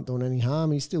there. He's not doing any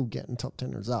harm. He's still getting top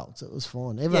 10 results. It was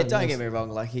fine. Yeah, Everyone don't knows- get me wrong.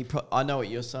 Like I know what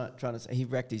you're trying to say. He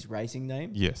wrecked his racing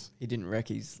name. Yes. He didn't wreck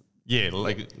his. Yeah,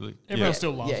 Everyone yeah.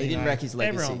 still loves Yeah, him. he didn't mate. wreck his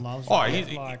legacy. Everyone loves Oh, him.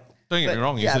 he- Like, Don't get me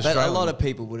wrong. He's Yeah, but a Australian. lot of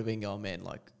people would have been going, man,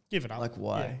 like give it up. Like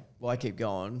why? Yeah. Why keep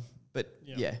going? But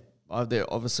Yeah. there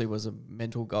obviously was a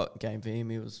mental game for him.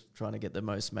 He was trying to get the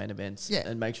most main events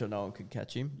and make sure no one could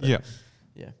catch him. But Yeah.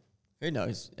 yeah. Who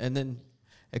knows? And then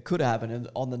it could have happened. And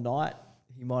on the night,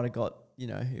 he might have got, you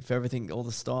know, if everything, all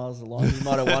the stars aligned, he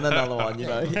might have won another one. You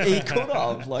know, he could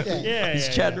have. Like he's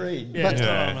Chad Reed. Yeah, But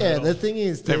Yeah. yeah, the thing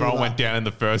is, too, Everyone like, went down in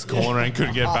the first corner and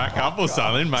couldn't get back up or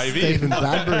something, maybe. Stephen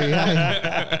Bradbury.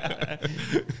 Hey?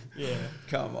 Yeah.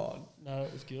 Come on. No,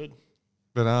 it was good.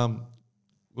 But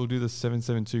we'll do the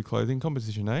 772 clothing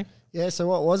competition, eh? Yeah, so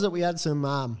what was it? We had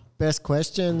some best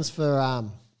questions for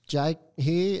Jake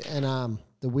here, and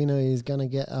the winner is going to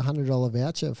get a $100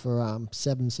 voucher for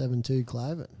 772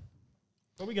 clothing.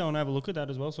 Probably go and have a look at that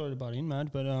as well. Sorry to butt in,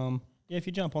 Mad. But yeah, if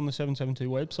you jump on the 772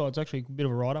 website, it's actually a bit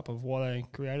of a write-up of why they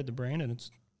created the brand, and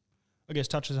it's I guess,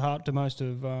 touches heart to most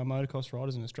of motocross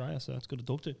riders in Australia. So it's good to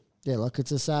talk to. Yeah, look,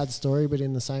 it's a sad story, but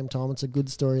in the same time, it's a good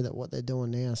story that what they're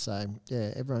doing now. So,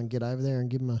 yeah, everyone get over there and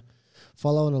give them a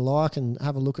follow and a like and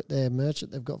have a look at their merch that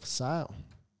they've got for sale.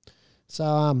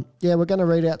 So, yeah, we're going to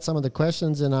read out some of the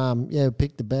questions and,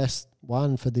 pick the best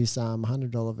one for this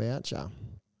 $100 voucher.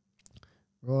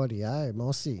 Rightio,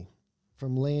 Mossy,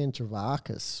 from Leon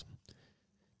Travakis.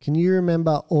 Can you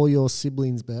remember all your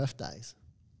siblings' birthdays?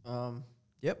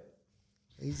 Yep.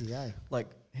 Easy, eh? Like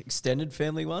extended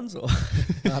family ones, or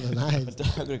I don't know. I've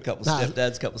got a couple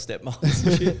stepdads, couple stepmoms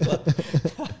and shit.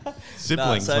 But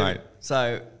Siblings, mate.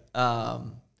 So,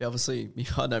 obviously,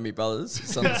 I know my brothers,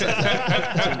 son and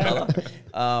twin brother,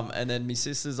 and then my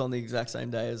sister's on the exact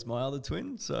same day as my other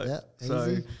twin. So,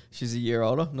 easy. She's a year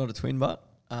older, not a twin, but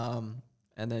and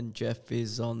then Jeff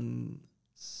is on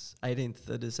 18th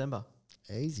of December.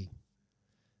 Easy.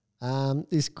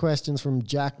 This question's from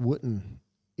Jack Wooten.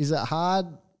 Is it hard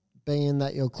being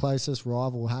that your closest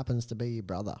rival happens to be your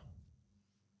brother?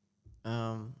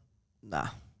 Nah.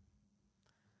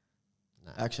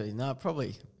 Actually, no,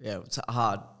 probably. Yeah, it's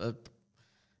hard. A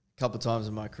couple of times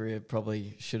in my career,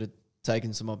 probably should have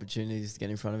taken some opportunities to get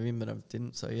in front of him, but I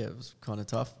didn't. So, yeah, it was kind of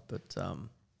tough. But,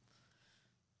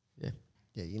 yeah.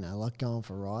 Yeah, like going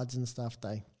for rides and stuff,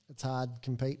 it's hard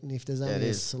competing if there's only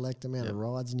a select amount of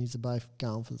rides and you're both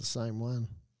going for the same one.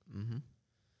 Mm-hmm.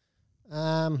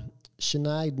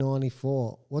 Sinead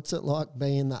 94. What's it like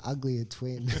being the uglier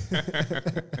twin?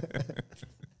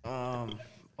 I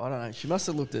don't know. She must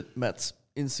have looked at Matt's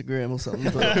Instagram or something.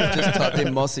 But just typed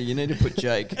in Mossy. You need to put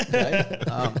Jake. Okay?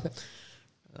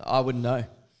 I wouldn't know.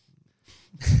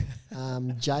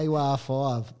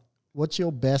 JWAR5. What's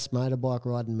your best motorbike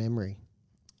riding memory?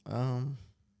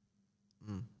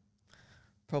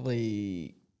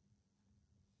 Probably,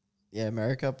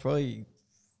 America. Probably,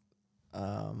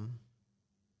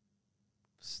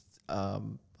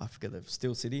 I forget the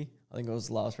Steel City. I think it was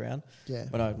the last round. Yeah.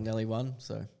 When I nearly won,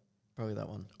 so probably that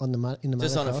one. In the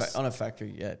just motocross? on a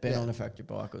factory, being on a factory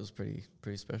bike, it was pretty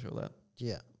special. That.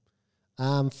 Yeah.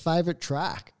 Favorite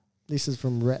track. This is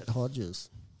from Rhett Hodges.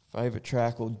 Favorite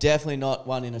track, well, definitely not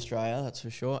one in Australia. That's for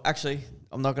sure. Actually,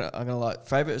 I'm gonna lie.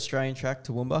 Favorite Australian track,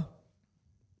 Toowoomba,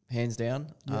 hands down.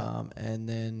 Yeah. And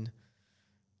then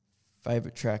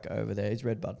favorite track over there is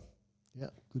Redbud.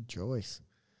 Yeah, good choice.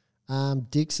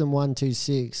 Dixon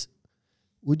 126.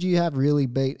 Would you have really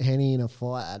beat Henny in a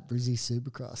fight at Brizzy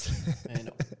Supercross?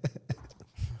 And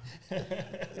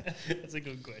That's a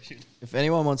good question. if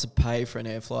anyone wants to pay for an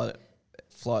air flight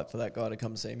for that guy to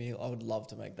come see me, I would love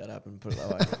to make that happen. Put it that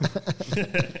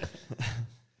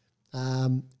way.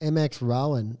 MX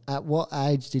Rowan. At what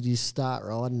age did you start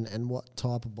riding and what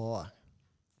type of bike?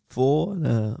 For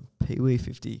the Pee-wee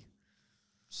 50.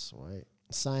 Sweet.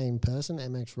 Same person,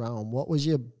 MX Rowan.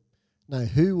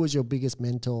 Who was your biggest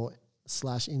mentor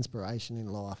 / inspiration in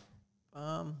life?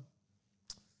 Probably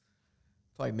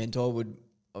mentor would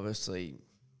obviously,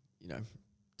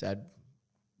 Dad,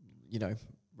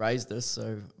 raised us,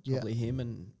 so probably him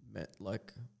and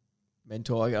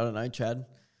mentor. I don't know, Chad.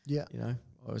 Yeah.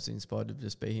 I was inspired to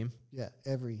just be him. Yeah,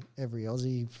 every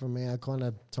Aussie from our kind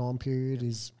of time period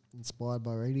is inspired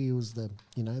by Reedy. He was the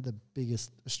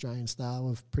biggest Australian star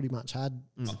we've pretty much had.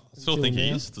 I still think he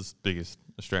is the biggest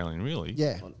Australian, really.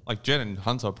 Yeah. Like Jet and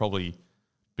Hunter are probably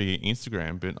big at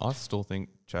Instagram, but I still think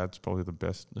Chad's probably the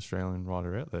best Australian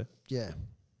rider out there. Yeah.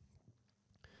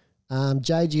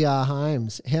 JGR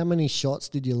Holmes, how many shots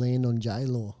did you land on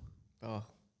J-Law? Oh,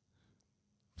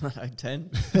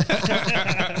 10.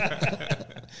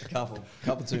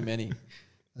 couple too many.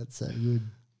 That's so good.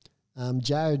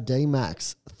 Jared D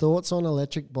Max, thoughts on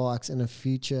electric bikes and the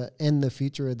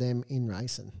future of them in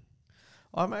racing?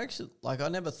 I'm actually I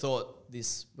never thought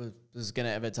this was going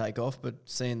to ever take off, but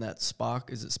seeing that Spark,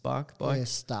 is it Spark bike? Yeah,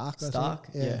 Stark. Stark,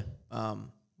 I think. yeah.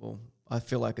 Well, I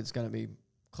feel like it's going to be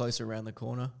closer around the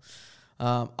corner.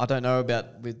 I don't know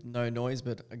about with no noise,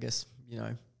 but I guess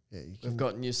we've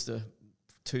gotten used to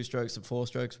 2 strokes and 4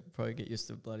 strokes. We'll probably get used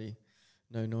to bloody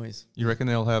no noise. You reckon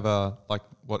they'll have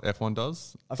what F1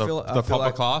 does? I the feel proper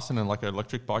like class and then an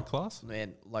electric bike class?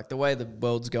 Man, the way the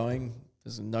world's going,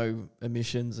 there's no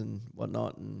emissions and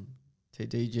whatnot and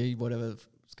TDG, whatever's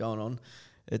going on.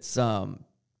 It's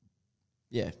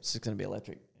it's just going to be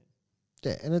electric.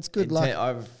 Yeah, and it's good.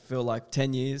 I feel like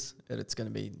 10 years, and it's going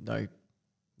to be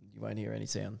you won't hear any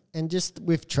sound. And just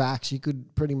with tracks, you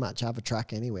could pretty much have a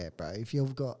track anywhere, bro. If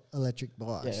you've got electric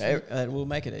bikes. Yeah, we'll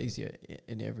make it easier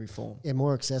in every form. Yeah,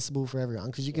 more accessible for everyone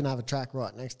because you can have a track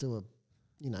right next to a,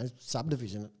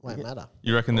 subdivision. It won't matter.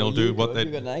 You reckon they'll do what they...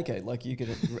 You've got an AK.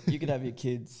 You could have your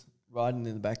kids riding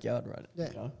in the backyard, right? Yeah.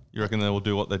 You know? You reckon they will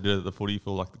do what they did at the footy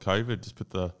for like the COVID? Just put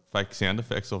the fake sound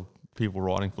effects of people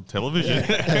riding for television.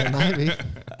 Yeah, maybe.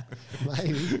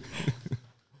 Maybe.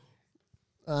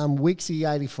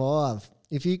 Wixie85.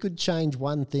 If you could change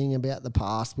one thing about the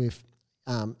past with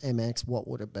MX, what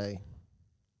would it be?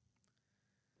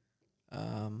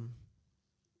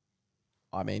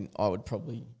 I mean, I would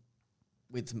probably,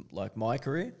 with like my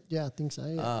career, Yeah, I think so.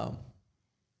 Yeah.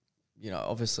 you know,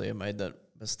 obviously I made that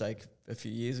mistake a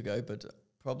few years ago, but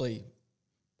probably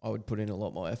I would put in a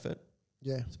lot more effort.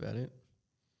 Yeah, That's about it.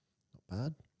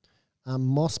 not bad.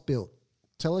 Moss Built.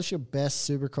 Tell us your best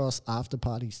Supercross after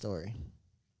party story.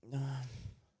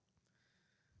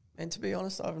 And to be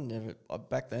honest, I've never,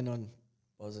 back then I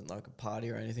wasn't like a party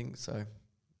or anything, so,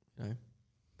 you know,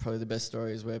 probably the best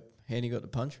story is where Handy got to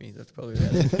punch me. That's probably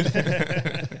about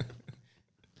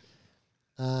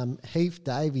it. Heath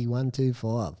Davey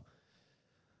 125.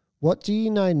 What do you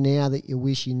know now that you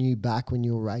wish you knew back when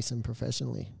you were racing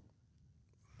professionally?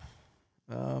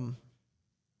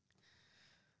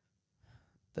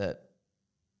 That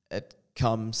it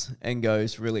comes and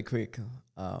goes really quick,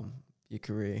 your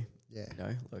career. Yeah. You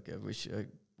know, like I wish I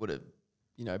would have,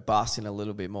 you know, basked in a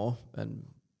little bit more and,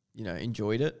 you know,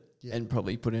 enjoyed it and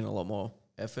probably put in a lot more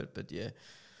effort. But yeah,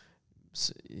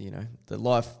 you know, the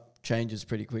life changes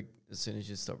pretty quick as soon as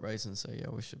you stop racing. So yeah,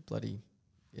 I wish it bloody,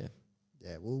 yeah.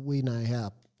 Yeah, well, we know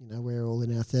how, you know, we're all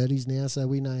in our 30s now, so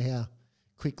we know how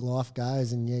quick life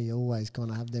goes, and yeah, you always kind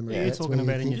of have them Yeah, you're regrets talking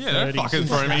where about you in think, your Yeah, 30s. don't fucking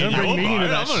throw me in Don't your bring me into boat.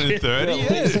 that I'm not in shit. 30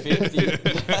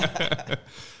 yet.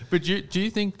 But do you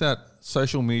think that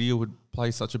social media would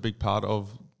play such a big part of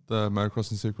the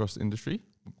motocross and supercross industry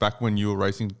back when you were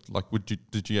racing? Like,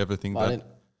 did you ever think that?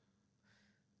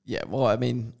 Yeah, well, I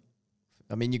mean,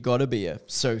 you got to be a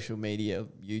social media,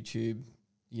 YouTube.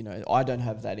 You know, I don't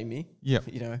have that in me. Yeah.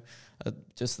 You know,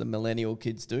 just the millennial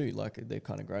kids do. Like, they're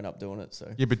kind of grown up doing it. So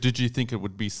Yeah, but did you think it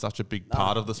would be such a big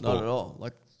part of the sport? Not at all.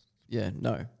 Like, yeah,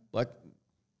 no. Like,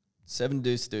 7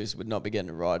 Deuce would not be getting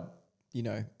a ride, you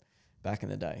know, back in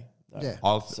the day. No. Yeah.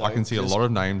 I can see a lot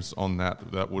of names on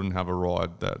that wouldn't have a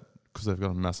ride because they've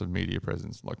got a massive media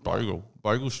presence. Like Bogle.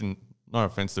 Bogle shouldn't, no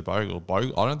offense to Bogle.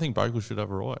 I don't think Bogle should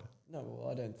have a ride. No, well,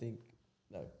 I don't think.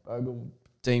 No, Bogle,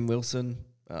 Dean Wilson,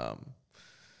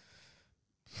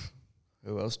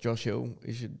 who else? Josh Hill.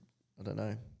 He should. I don't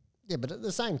know. yeah, but at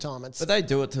the same time, it's But they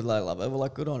do it to their level. Well,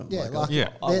 like, good on them. yeah, like, like Yeah.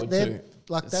 I would they're- too.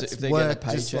 like So that's if they're getting a work,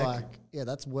 just paycheck- like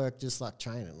that's work, just like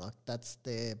training. Like that's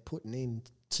they're putting in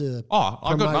to Oh,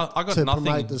 I got to nothing.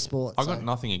 promote the sport. I got so.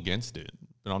 nothing against it,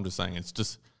 but I'm just saying it's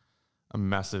just a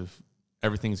massive.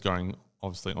 Everything's going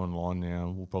obviously online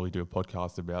now. We'll probably do a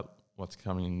podcast about what's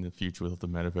coming in the future with the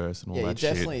metaverse and all Yeah, you that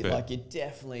definitely shit. like you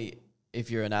definitely. If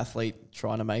you're an athlete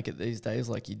trying to make it these days,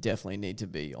 like you definitely need to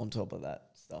be on top of that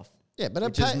stuff. Yeah, but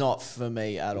Which is not for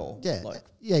me at all. Yeah, Like,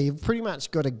 yeah, you've pretty much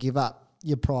got to give up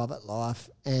your private life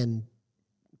and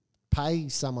pay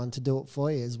someone to do it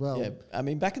for you as well. yeah, I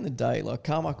mean, back in the day, like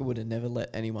Carmichael would have never let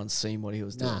anyone see what he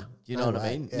was doing. Nah, you know no what I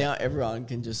way, mean? yeah. Now everyone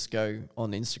can just go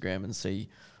on Instagram and see,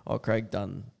 oh, Craig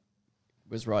Dunn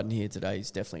was riding here today. He's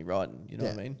definitely riding. You know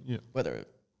what I mean? Yeah. Whether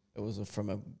it was from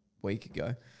a week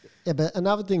ago. Yeah, but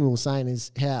another thing we were saying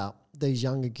is how these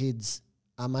younger kids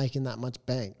are making that much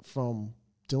bank from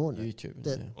doing it. YouTube.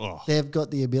 That Yeah. Oh. they've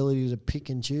got the ability to pick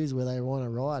and choose where they want to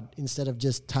ride instead of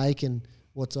just taking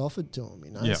what's offered to them, you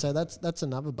know. Yeah. So that's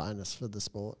another bonus for the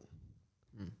sport.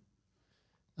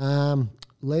 Hmm.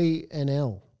 Lee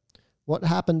NL, what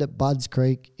happened at Budds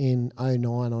Creek in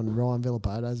 09 on Ryan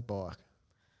Villapoto's bike?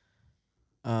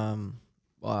 Well,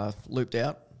 I looped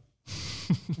out.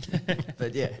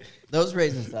 But yeah, those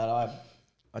reasons that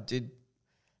I did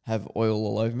have oil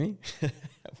all over me.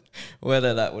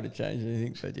 Whether that would have changed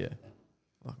anything, but yeah.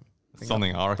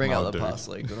 Something I reckon Bring I out would the do.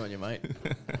 parsley. Good on you, mate.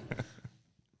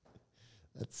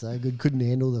 That's so good. Couldn't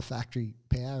handle the factory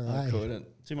power, I eh? couldn't.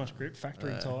 Too much grip,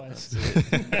 factory tyres.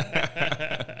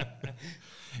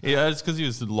 Yeah, it's because he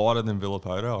was lighter than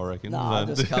Villapoto, I reckon. No, I'll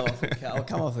just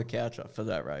come off the couch for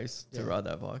that race to ride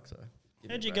that bike. So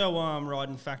How'd you go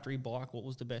riding factory bike? What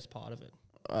was the best part of it?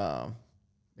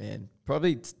 man,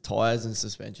 probably tyres and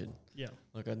suspension. Yeah.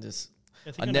 Like I think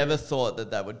I never thought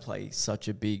that would play such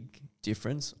a big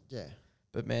difference. Yeah.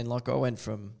 But man, like I went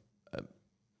from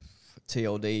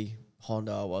TLD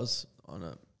Honda I was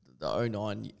on the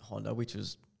 09 Honda, which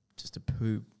was just a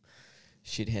poo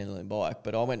shit handling bike.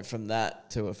 But I went from that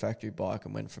to a factory bike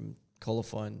and went from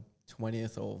qualifying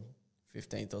 20th or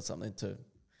 15th or something to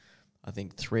I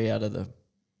think three out of the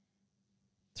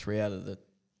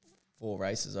 4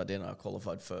 races I did, I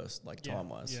qualified first, like Yeah, time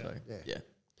wise. yeah. So yeah.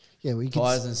 Yeah, well,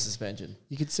 Tyres and suspension.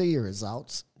 you could see your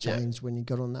results Yeah. change when you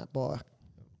got on that bike.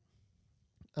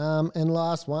 And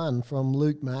last one from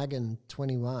Luke Magan,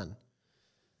 21.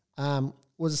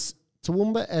 Was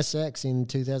Toowoomba SX in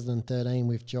 2013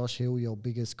 with Josh Hill your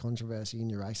biggest controversy in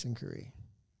your racing career?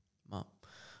 No.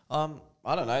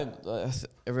 I don't know.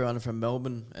 Everyone from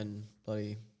Melbourne and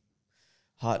bloody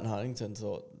Hart and Huntington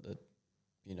thought that,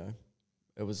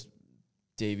 it was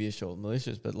devious or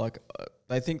malicious, but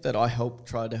they think that I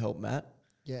tried to help Matt.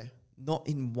 Yeah. Not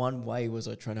in one way was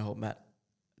I trying to help Matt.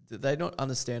 Did they not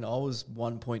understand I was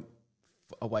 1 point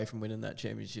away from winning that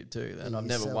championship too, and I've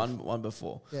never won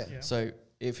before. Yeah. So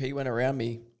if he went around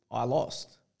me, I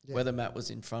lost, Yeah. whether Matt was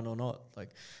in front or not.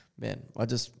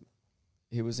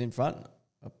 He was in front.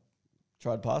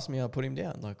 Tried past me, I put him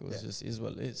down. It was just is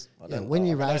what it is. I don't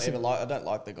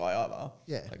like the guy either.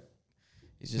 Yeah.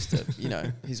 He's just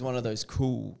he's one of those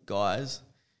cool guys,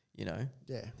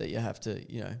 that you have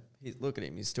to, look at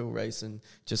him. He's still racing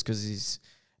just because he's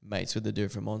mates with the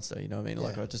dude from Monster. You know what I mean?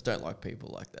 Yeah. I just don't like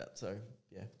people like that. So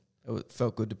yeah, it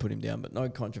felt good to put him down, but no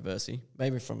controversy.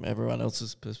 Maybe from everyone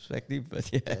else's perspective, but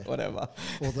whatever.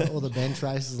 All the bench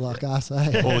races like us,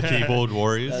 eh? All the keyboard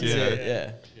warriors. That's it,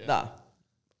 yeah. Nah,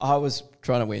 I was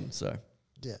trying to win, so.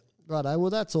 Yeah. Righto. Well,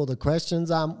 that's all the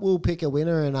questions. We'll pick a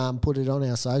winner and put it on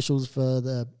our socials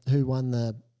for who won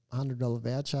the $100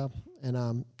 voucher.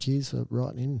 And cheers for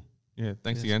writing in. Yeah,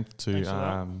 thanks again to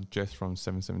Jess from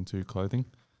 772 Clothing.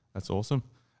 That's awesome.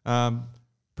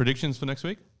 Predictions for next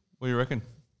week? What do you reckon?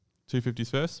 250s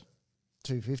first?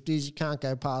 250s. You can't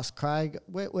go past Craig.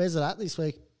 Where's it at this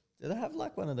week? Do they have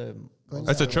like one of the...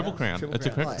 It's a Triple Crown. It's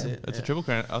a Triple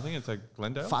Crown. I think it's a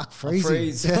Glendale. Fuck, freezing.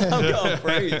 Freeze. I'm going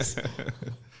freeze.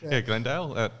 Yeah,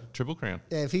 Glendale at Triple Crown.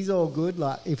 Yeah, if he's all good,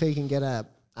 like if he can get a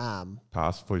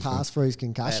pass for his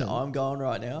concussion. And I'm going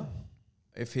right now.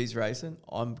 If he's racing,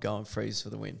 I'm going freeze for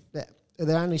the win. Yeah,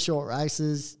 they're only short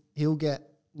races. He'll get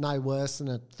no worse than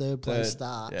a third place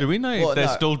start. Yeah. Do we know if they're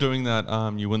still doing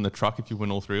that? You win the truck if you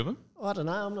win all three of them. I don't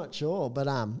know. I'm not sure, but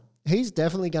he's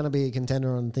definitely going to be a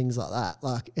contender on things like that.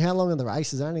 Like, how long are the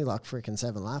races? Only like freaking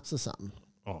 7 laps or something.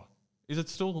 Oh, is it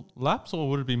still laps or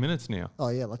would it be minutes now? Oh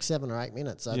yeah, like 7 or 8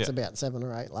 minutes. So it's about 7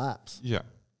 or 8 laps. Yeah.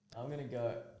 I'm gonna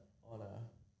go on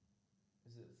a.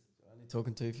 Is it only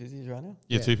talking 250s right now?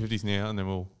 Yeah, 250s now, and then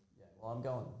we'll. Yeah. Well, I'm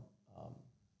going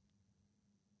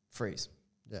freeze.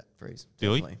 Yeah, freeze.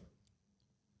 Dilly? Definitely.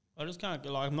 I just can't,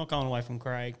 I'm not going away from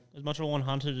Craig. As much as I want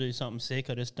Hunter to do something sick,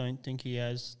 I just don't think he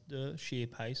has the sheer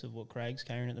pace of what Craig's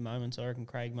carrying at the moment. So I reckon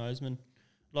Craig Mosman.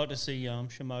 I'd like to see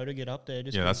Shimoda get up there.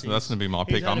 That's going to be my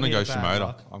pick. I'm going to go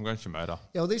Shimoda. I'm going Shimoda.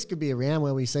 Yeah, well, this could be a round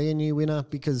where we see a new winner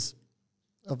because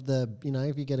of the,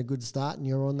 if you get a good start and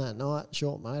you're on that night,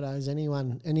 short motos,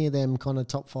 any of them kind of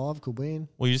top 5 could win.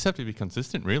 Well, you just have to be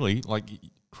consistent, really. Like,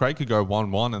 Craig could go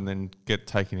 1-1 and then get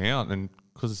taken out, and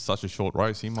because it's such a short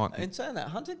race, he might. And saying that,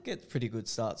 Hunter gets pretty good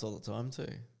starts all the time too.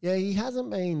 Yeah, he hasn't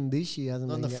been this year. Hasn't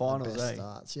Not been in the finals, the best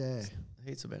starts. Yeah,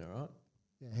 heats have been alright.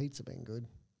 Yeah, heats have been good.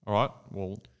 All right.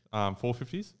 Well,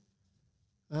 450s.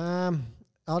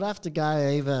 I'd have to go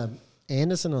either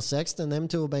Anderson or Sexton. Them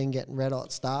two have been getting red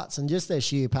hot starts, and just their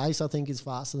sheer pace, I think, is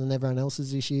faster than everyone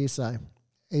else's this year. So,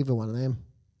 either one of them.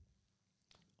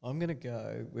 I'm gonna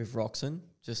go with Roxon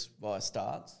just by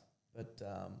starts, but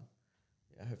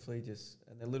hopefully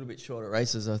and a little bit shorter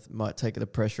races. I might take the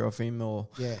pressure off him or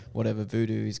whatever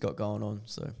voodoo he's got going on.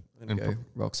 So I'm gonna go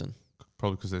Roxon.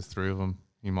 Probably because there's 3 of them,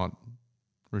 he might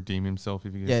redeem himself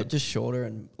if he gets just shorter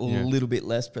and a little bit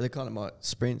less, but they kind of might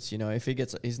sprints. If he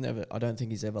gets, I don't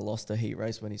think he's ever lost a heat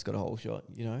race when he's got a whole shot.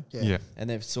 Yeah. And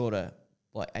they've sort of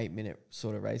like 8-minute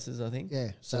sort of races, I think.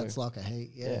 Yeah, so it's like a heat.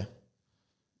 Yeah.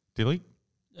 Dilly?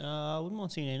 I wouldn't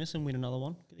mind seeing Anderson win another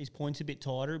one. Get his points a bit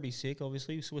tighter. It'd be sick,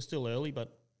 obviously. So we're still early,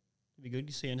 but it'd be good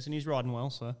to see Anderson. He's riding well,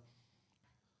 so.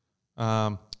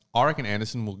 I reckon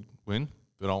Anderson will win,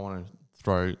 but I want to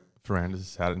throw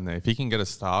Ferrandis out in there. If he can get a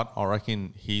start, I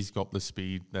reckon he's got the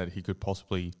speed that he could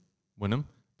possibly win him,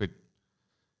 but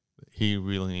he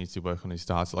really needs to work on his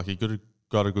starts. Like, he could have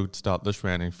got a good start this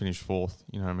round and finished 4th,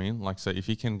 you know what I mean? Like, so if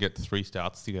he can get 3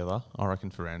 starts together, I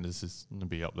reckon Ferrandis is going to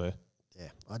be up there. Yeah,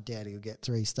 I doubt he'll get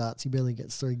 3 starts. He barely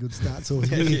gets 3 good starts all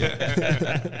year.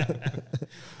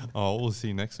 We'll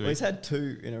see next week. Well, he's had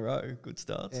 2 in a row, good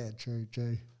starts. Yeah,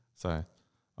 true. So,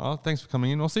 thanks for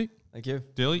coming in, Aussie. Thank you.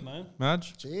 Dilly,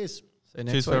 Madge. Cheers. See you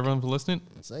next Cheers week. for everyone for listening.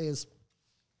 See yous.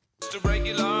 Just a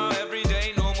regular